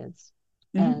Chinese kids,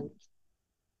 Mm-hmm.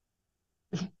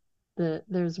 and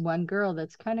there's one girl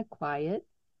that's kind of quiet,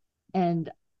 and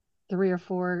 3 or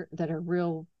 4 that are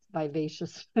real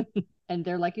vivacious, and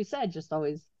they're like you said, just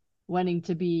always wanting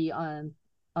to be on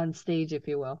stage, if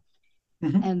you will.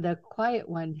 Mm-hmm. And the quiet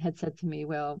one had said to me,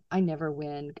 "Well, I never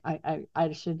win.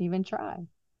 I shouldn't even try."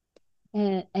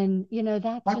 And that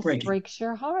just Heartbreaking. breaks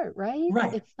your heart, right?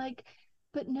 Right. It's like,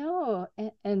 but no.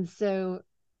 And so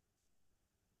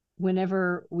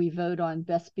whenever we vote on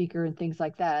best speaker and things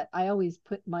like that, I always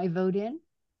put my vote in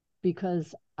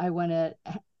because I want to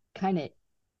kind of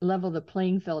level the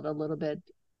playing field a little bit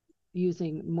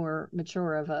using more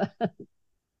mature of a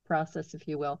process, if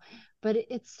you will. But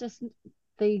it's just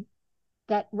they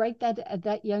that right that at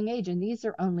that young age, and these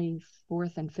are only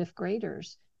fourth and fifth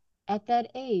graders. At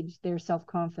that age, their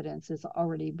self-confidence is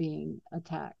already being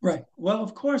attacked. Right. Well,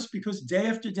 of course, because day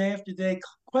after day after day,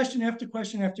 question after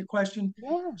question after question,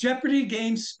 Yeah. Jeopardy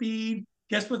game speed,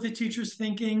 guess what the teacher's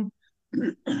thinking?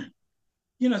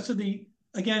 So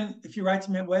again, if you write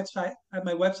to my website, at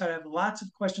my website, I have lots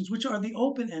of questions, which are the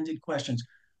open-ended questions.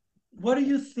 What are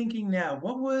you thinking now?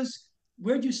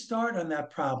 Where'd you start on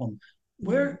that problem?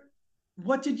 Yeah.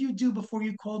 What did you do before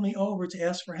you called me over to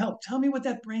ask for help? Tell me what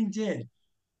that brain did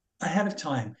ahead of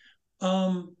time.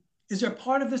 Um, is there a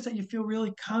part of this that you feel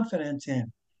really confident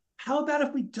in? How about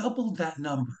if we doubled that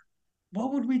number?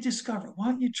 What would we discover? Why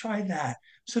don't you try that?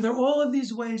 So there are all of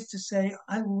these ways to say,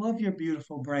 I love your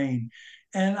beautiful brain.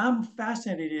 And I'm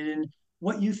fascinated in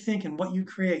what you think and what you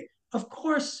create. Of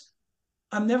course,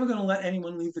 I'm never going to let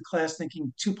anyone leave the class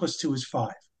thinking 2 + 2 is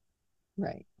 5.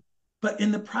 Right. But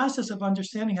in the process of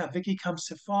understanding how Vicky comes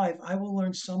to 5, I will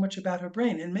learn so much about her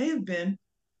brain. It may have been,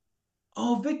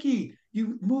 oh, Vicky,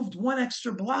 you moved one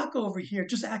extra block over here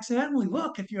just accidentally.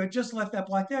 Look, if you had just left that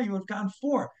block there, you would have gotten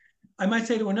 4. I might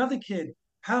say to another kid,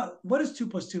 what is 2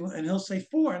 + 2? And he'll say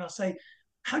 4. And I'll say,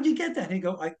 how'd you get that? He'd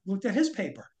go, I looked at his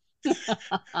paper.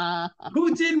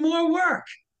 Who did more work?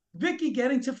 Vicky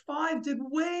getting to 5 did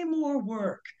way more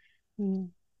work.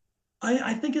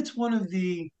 I think it's one of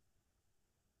the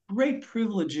great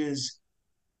privileges,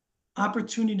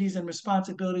 opportunities, and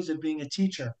responsibilities of being a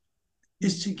teacher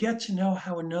is to get to know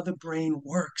how another brain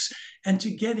works and to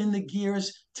get in the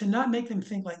gears to not make them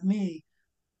think like me,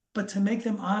 but to make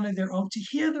them honor their own, to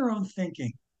hear their own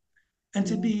thinking and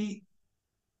to Yeah. be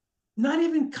not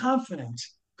even confident,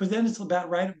 because then it's about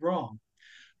right or wrong,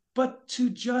 but to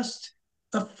just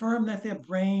affirm that their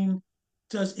brain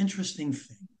does interesting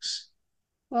things.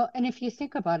 Well, and if you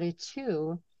think about it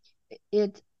too,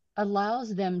 it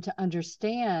allows them to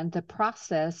understand the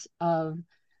process of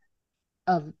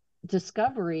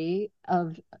discovery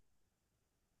of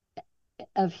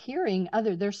hearing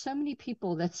other. There's so many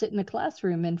people that sit in the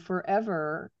classroom, and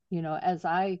forever, as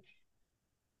I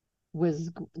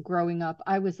was growing up,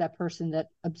 I was that person that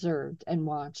observed and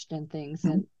watched and things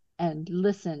Mhm. and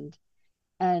listened,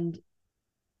 and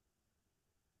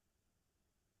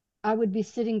I would be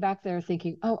sitting back there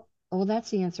thinking, oh, well, that's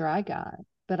the answer I got.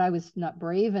 But I was not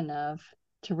brave enough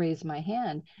to raise my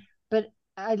hand. But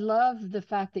I love the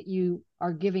fact that you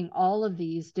are giving all of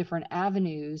these different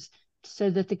avenues so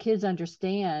that the kids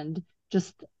understand,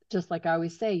 just like I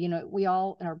always say, we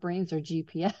all, our brains are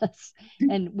GPS,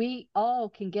 and we all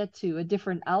can get to a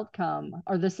different outcome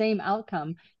or the same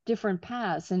outcome, different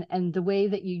paths. And the way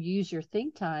that you use your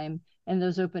think time and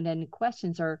those open-ended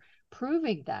questions are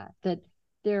proving that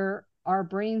our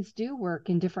brains do work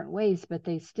in different ways, but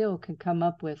they still can come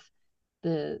up with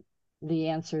the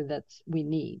answer that we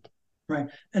need. Right.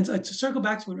 And so to circle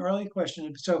back to an earlier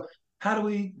question, so how do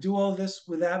we do all this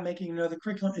without making another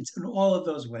curriculum? It's in all of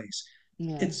those ways.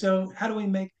 Yeah. It's so how do we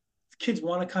make kids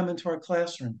want to come into our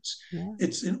classrooms? Yeah.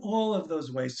 It's in all of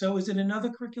those ways. So is it another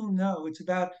curriculum? No, it's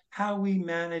about how we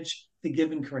manage the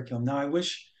given curriculum. Now, I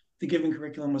wish the given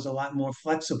curriculum was a lot more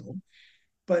flexible.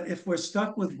 But if we're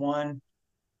stuck with one,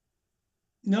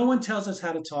 no one tells us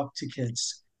how to talk to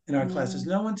kids in our Yeah. classes.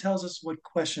 No one tells us what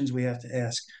questions we have to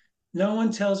ask. No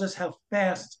one tells us how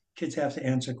fast kids have to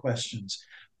answer questions.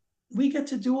 We get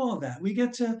to do all of that. We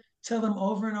get to tell them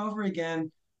over and over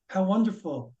again how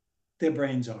wonderful their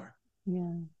brains are.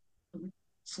 Yeah.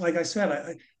 It's like I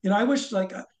said, I wish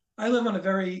I live on a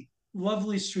very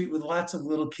lovely street with lots of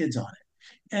little kids on it.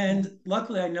 Yeah. And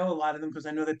luckily I know a lot of them because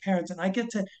I know their parents, and I get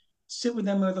to sit with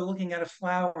them where they're looking at a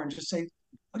flower and just say,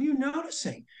 what are you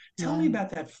noticing? Tell me Yeah. about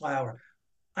that flower.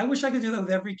 I wish I could do that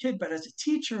with every kid, but as a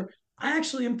teacher, I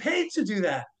actually am paid to do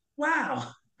that.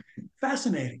 Wow.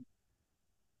 Fascinating.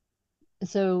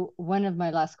 So, one of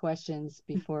my last questions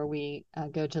before we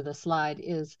go to the slide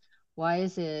is why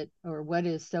is it, or what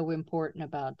is so important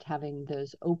about having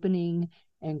those opening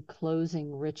and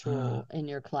closing Uh, ritual in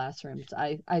your classrooms?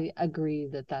 I agree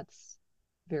that that's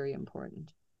very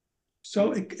important.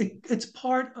 it's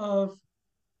part of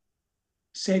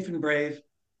safe and brave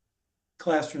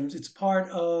classrooms. It's part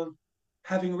of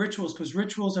having rituals because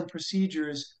rituals and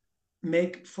procedures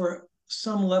make for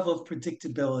some level of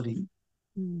predictability.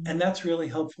 And Mm-hmm. that's really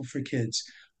helpful for kids.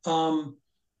 Um,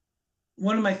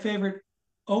 One of my favorite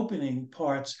opening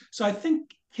parts. So I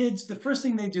think kids, the first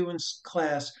thing they do in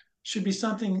class should be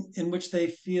something in which they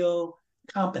feel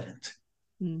competent.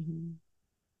 Mm-hmm.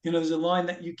 There's a line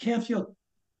that you can't feel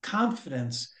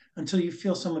confidence until you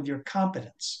feel some of your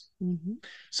competence. Mm-hmm.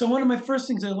 So one of my first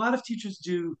things that a lot of teachers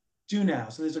do now.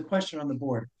 So there's a question on the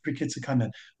board for kids to come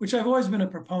in, which I've always been a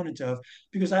proponent of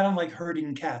because I don't like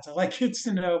herding cats. I like kids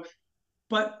to know,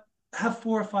 but have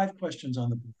 4 or 5 questions on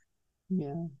the board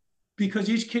Yeah. because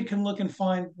each kid can look and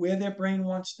find where their brain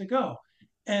wants to go.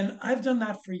 And I've done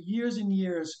that for years and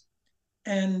years.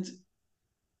 And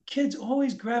kids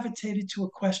always gravitated to a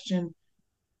question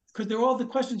because the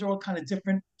questions are all kind of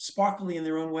different, sparkly in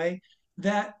their own way,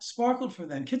 that sparkled for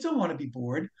them. Kids don't want to be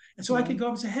bored. And so I Yeah. could go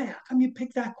up and say, hey, how come you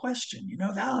picked that question?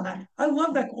 I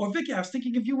love that. Or Vicky, I was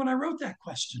thinking of you when I wrote that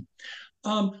question.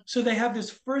 So they have this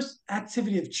first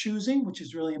activity of choosing, which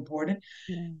is really important,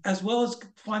 Yeah. as well as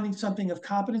finding something of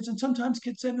competence. And sometimes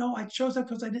kids say, no, I chose that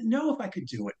because I didn't know if I could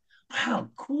do it. Wow,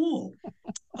 cool.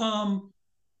 Um,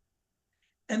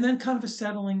 and then kind of a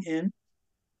settling in.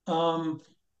 Um,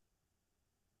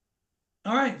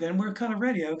 all right, then we're kind of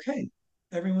ready. Okay,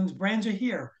 everyone's brains are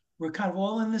here. We're kind of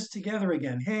all in this together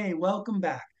again. Hey, welcome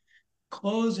back.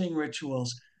 Closing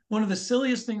rituals. One of the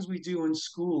silliest things we do in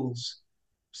schools,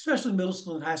 especially middle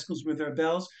school and high schools with their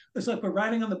bells, it's like we're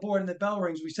writing on the board and the bell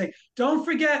rings. We say, don't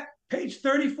forget page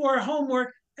 34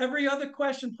 homework, every other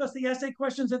question, plus the essay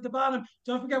questions at the bottom.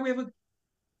 Don't forget we have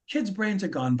kids' brains are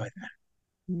gone by then.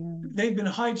 Yeah. They've been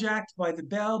hijacked by the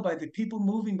bell, by the people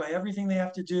moving, by everything they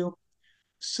have to do.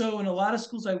 So in a lot of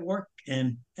schools I work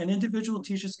in, and individual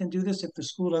teachers can do this if the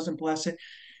school doesn't bless it,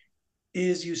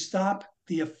 is you stop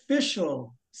the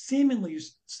official, seemingly you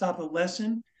stop a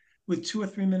lesson with 2 or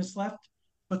 3 minutes left,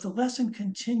 but the lesson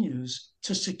continues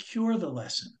to secure the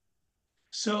lesson.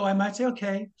 So I might say,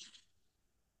 okay,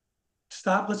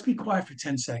 stop, let's be quiet for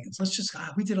 10 seconds.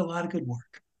 We did a lot of good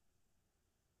work.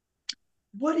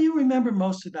 What do you remember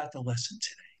most about the lesson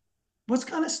today? What's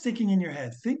kind of sticking in your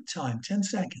head? Think time, 10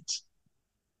 seconds.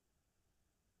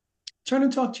 Turn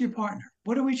and talk to your partner.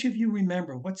 What do each of you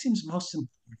remember? What seems most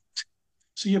important?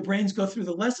 So your brains go through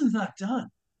the lesson's not done.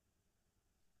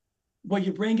 What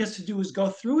your brain gets to do is go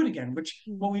through it again, which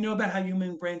what we know about how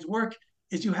human brains work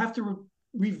is you have to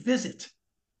revisit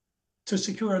to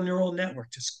secure a neural network.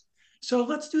 So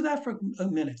let's do that for a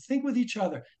minute. Think with each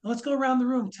other. Let's go around the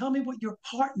room. Tell me what your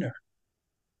partner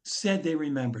said they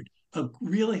remembered. A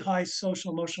really high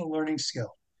social emotional learning skill.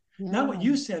 Not what Yeah.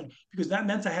 you said, because that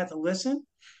meant I had to listen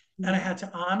and I Yeah. had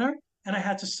to honor and I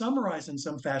had to summarize in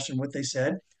some fashion what they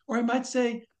said. Or I might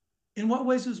say, in what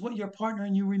ways was what your partner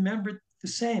and you remembered the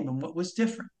same and what was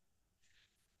different?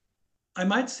 I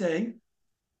might say,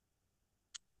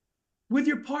 with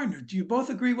your partner, do you both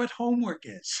agree what homework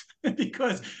is?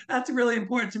 Because that's really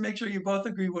important to make sure you both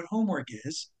agree what homework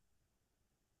is.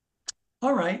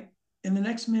 All right, in the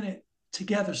next minute,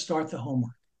 together start the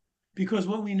homework. Because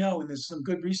what we know, and there's some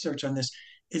good research on this,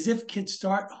 is if kids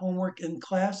start homework in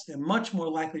class, they're much more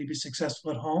likely to be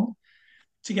successful at home,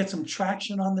 to get some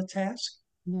traction on the task.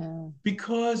 Yeah.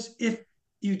 Because if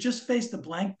you just face the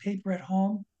blank paper at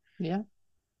home, Yeah.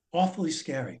 awfully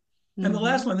scary. And the Mm-hmm.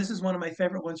 last one, this is one of my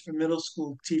favorite ones for middle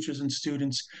school teachers and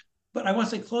students. But I want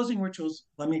to say closing rituals.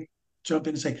 Let me jump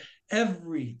in and say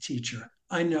every teacher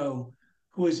I know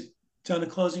who has done a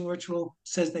closing ritual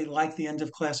says they like the end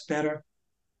of class better.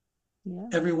 Yeah.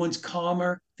 Everyone's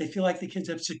calmer. They feel like the kids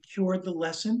have secured the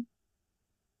lesson.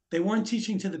 They weren't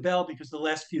teaching to the bell because the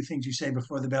last few things you say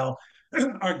before the bell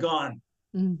are gone.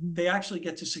 Mm-hmm. They actually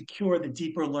get to secure the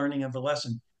deeper learning of the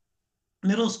lesson.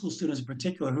 Middle school students in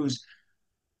particular, who's,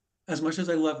 as much as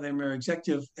I love them, their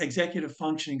executive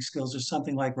functioning skills are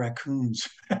something like raccoons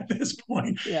at this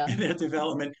point Yeah. in their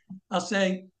development. I'll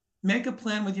say, make a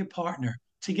plan with your partner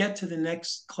to get to the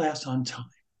next class on time.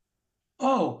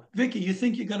 Oh, Vicky, you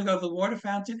think you're going to go to the water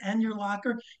fountain and your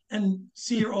locker and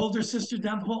see your older sister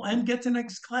down the hall and get to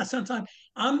next class on time?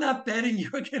 I'm not betting you're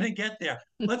going to get there.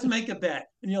 Let's make a bet.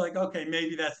 And you're like, okay,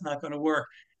 maybe that's not going to work.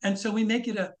 And so we make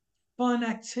it a fun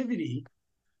activity.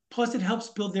 Plus, it helps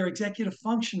build their executive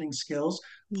functioning skills.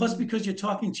 Plus, Mm-hmm. because you're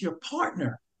talking to your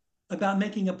partner about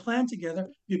making a plan together,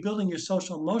 you're building your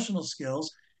social emotional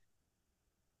skills.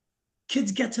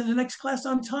 Kids get to the next class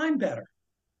on time better.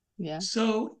 Yeah.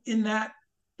 So, in that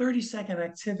 30-second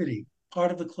activity,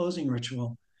 part of the closing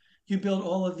ritual, you build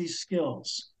all of these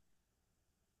skills.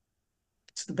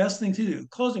 It's the best thing to do.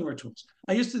 Closing rituals.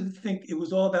 I used to think it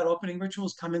was all about opening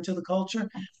rituals, come into the culture.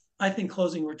 I think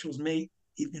closing rituals may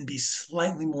even be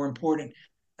slightly more important.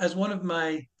 As one of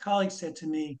my colleagues said to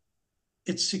me,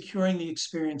 it's securing the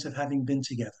experience of having been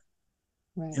together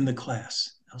in Right. the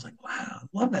class. I was like, wow, I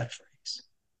love that phrase.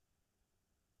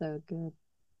 So good.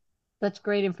 Such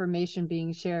great information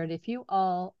being shared. If you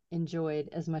all enjoyed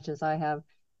as much as I have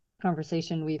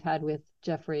conversation we've had with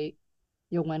Jeffrey,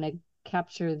 you'll want to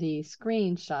capture the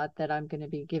screenshot that I'm going to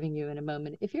be giving you in a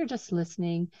moment. If you're just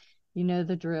listening, you know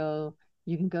the drill.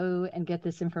 You can go and get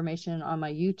this information on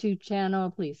my YouTube channel.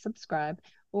 Please subscribe,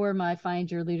 or my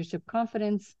Find Your Leadership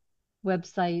Confidence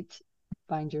website,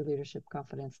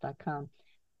 findyourleadershipconfidence.com.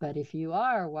 But if you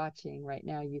are watching right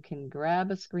now, you can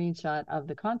grab a screenshot of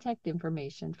the contact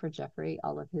information for Jeffrey,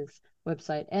 all of his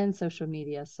website and social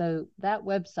media. So that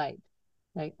website,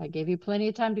 I gave you plenty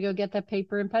of time to go get that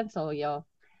paper and pencil, y'all.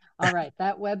 All right,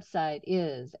 that website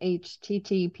is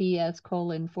https://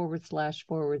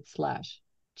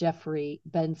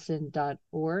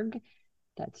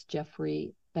 That's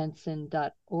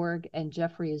jeffreybenson.org. And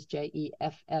Jeffrey is Jeffrey,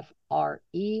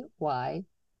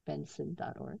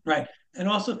 Benson.org. Right. And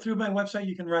also through my website,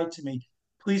 you can write to me.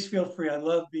 Please feel free. I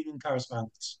love being in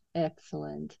correspondence.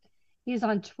 Excellent. He's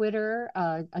on Twitter,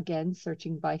 again,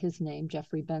 searching by his name,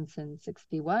 Jeffrey Benson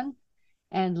 61.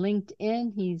 And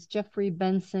LinkedIn, he's Jeffrey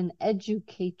Benson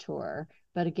Educator.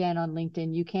 But again, on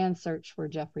LinkedIn, you can search for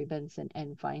Jeffrey Benson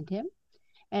and find him.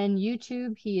 And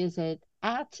YouTube, he is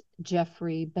at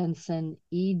Jeffrey Benson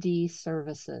ED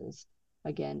Services.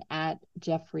 Again, at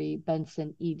Jeffrey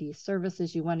Benson ED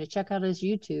Services. You want to check out his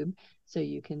YouTube so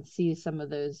you can see some of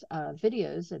those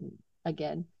videos. And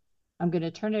again, I'm going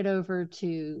to turn it over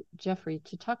to Jeffrey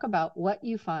to talk about what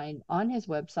you find on his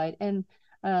website and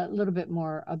a little bit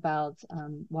more about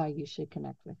why you should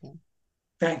connect with him.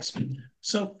 Thanks.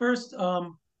 So first,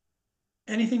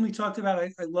 anything we talked about,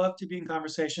 I love to be in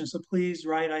conversation. So please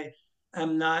write. I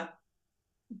am not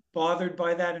bothered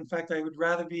by that. In fact, I would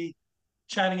rather be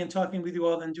chatting and talking with you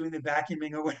all than doing the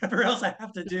vacuuming or whatever else I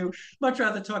have to do. Much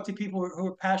rather talk to people who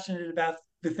are passionate about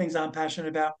the things I'm passionate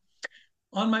about.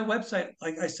 On my website,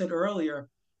 like I said earlier,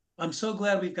 I'm so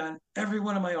glad we've gotten every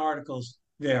one of my articles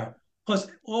there. Plus,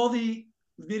 all the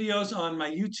videos on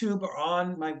my YouTube are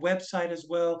on my website as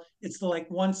well. It's the like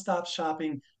one-stop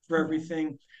shopping for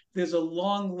everything. There's a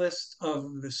long list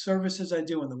of the services I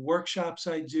do and the workshops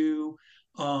I do,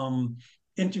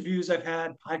 interviews I've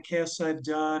had, podcasts I've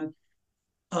done.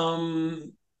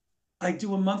 I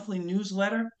do a monthly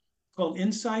newsletter called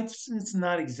Insights. It's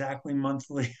not exactly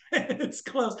monthly, it's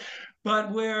close,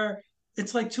 but where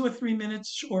it's like 2 or 3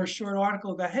 minutes or a short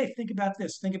article about, hey, think about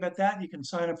this, think about that. You can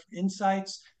sign up for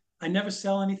Insights. I never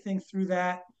sell anything through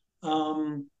that.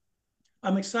 I'm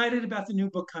excited about the new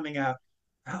book coming out,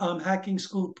 Hacking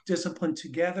School Discipline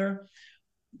Together,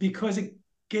 because it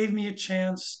gave me a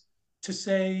chance to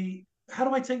say, how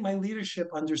do I take my leadership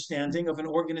understanding of an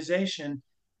organization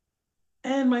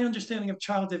and my understanding of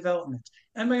child development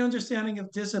and my understanding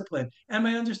of discipline and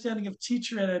my understanding of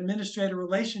teacher and administrator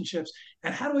relationships,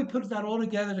 and how do we put that all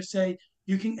together to say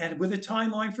you can, and with a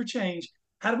timeline for change,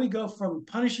 how do we go from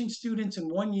punishing students in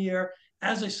 1 year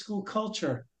as a school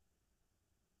culture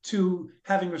to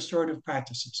having restorative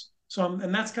practices. So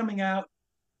and that's coming out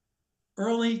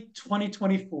early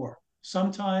 2024,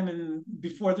 sometime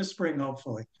before the spring,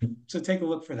 hopefully. So take a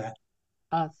look for that.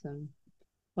 Awesome.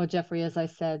 Well, Jeffrey, as I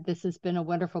said, this has been a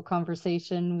wonderful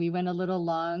conversation. We went a little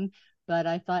long, but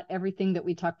I thought everything that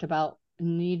we talked about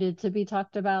needed to be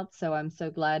talked about. So I'm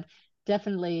so glad.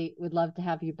 Definitely would love to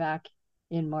have you back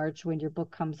in March when your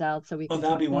book comes out so we can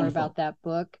That'd talk be more wonderful. about that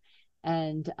book.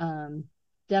 And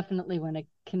definitely want to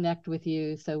connect with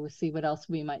you. So we'll see what else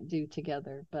we might do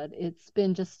together. But it's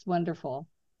been just wonderful.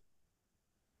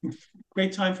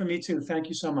 Great time for me too. Thank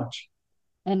you so much.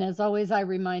 And as always, I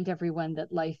remind everyone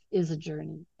that life is a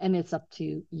journey and it's up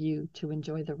to you to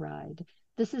enjoy the ride.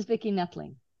 This is Vicki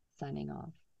Nettling signing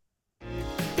off.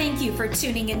 Thank you for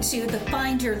tuning into the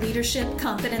Find Your Leadership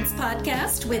Confidence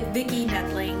podcast with Vicki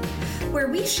Nettling, where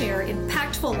we share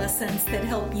impactful lessons that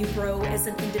help you grow as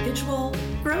an individual,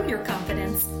 grow your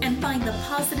confidence, and find the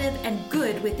positive and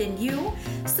good within you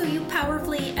so you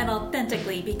powerfully and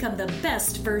authentically become the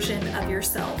best version of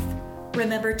yourself.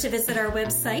 Remember to visit our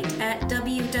website at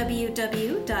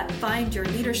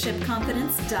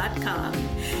www.findyourleadershipconfidence.com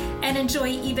and enjoy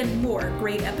even more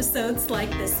great episodes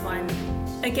like this one.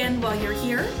 Again, while you're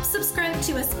here, subscribe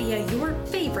to us via your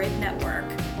favorite network.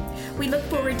 We look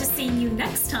forward to seeing you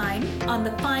next time on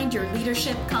the Find Your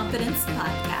Leadership Confidence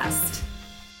podcast.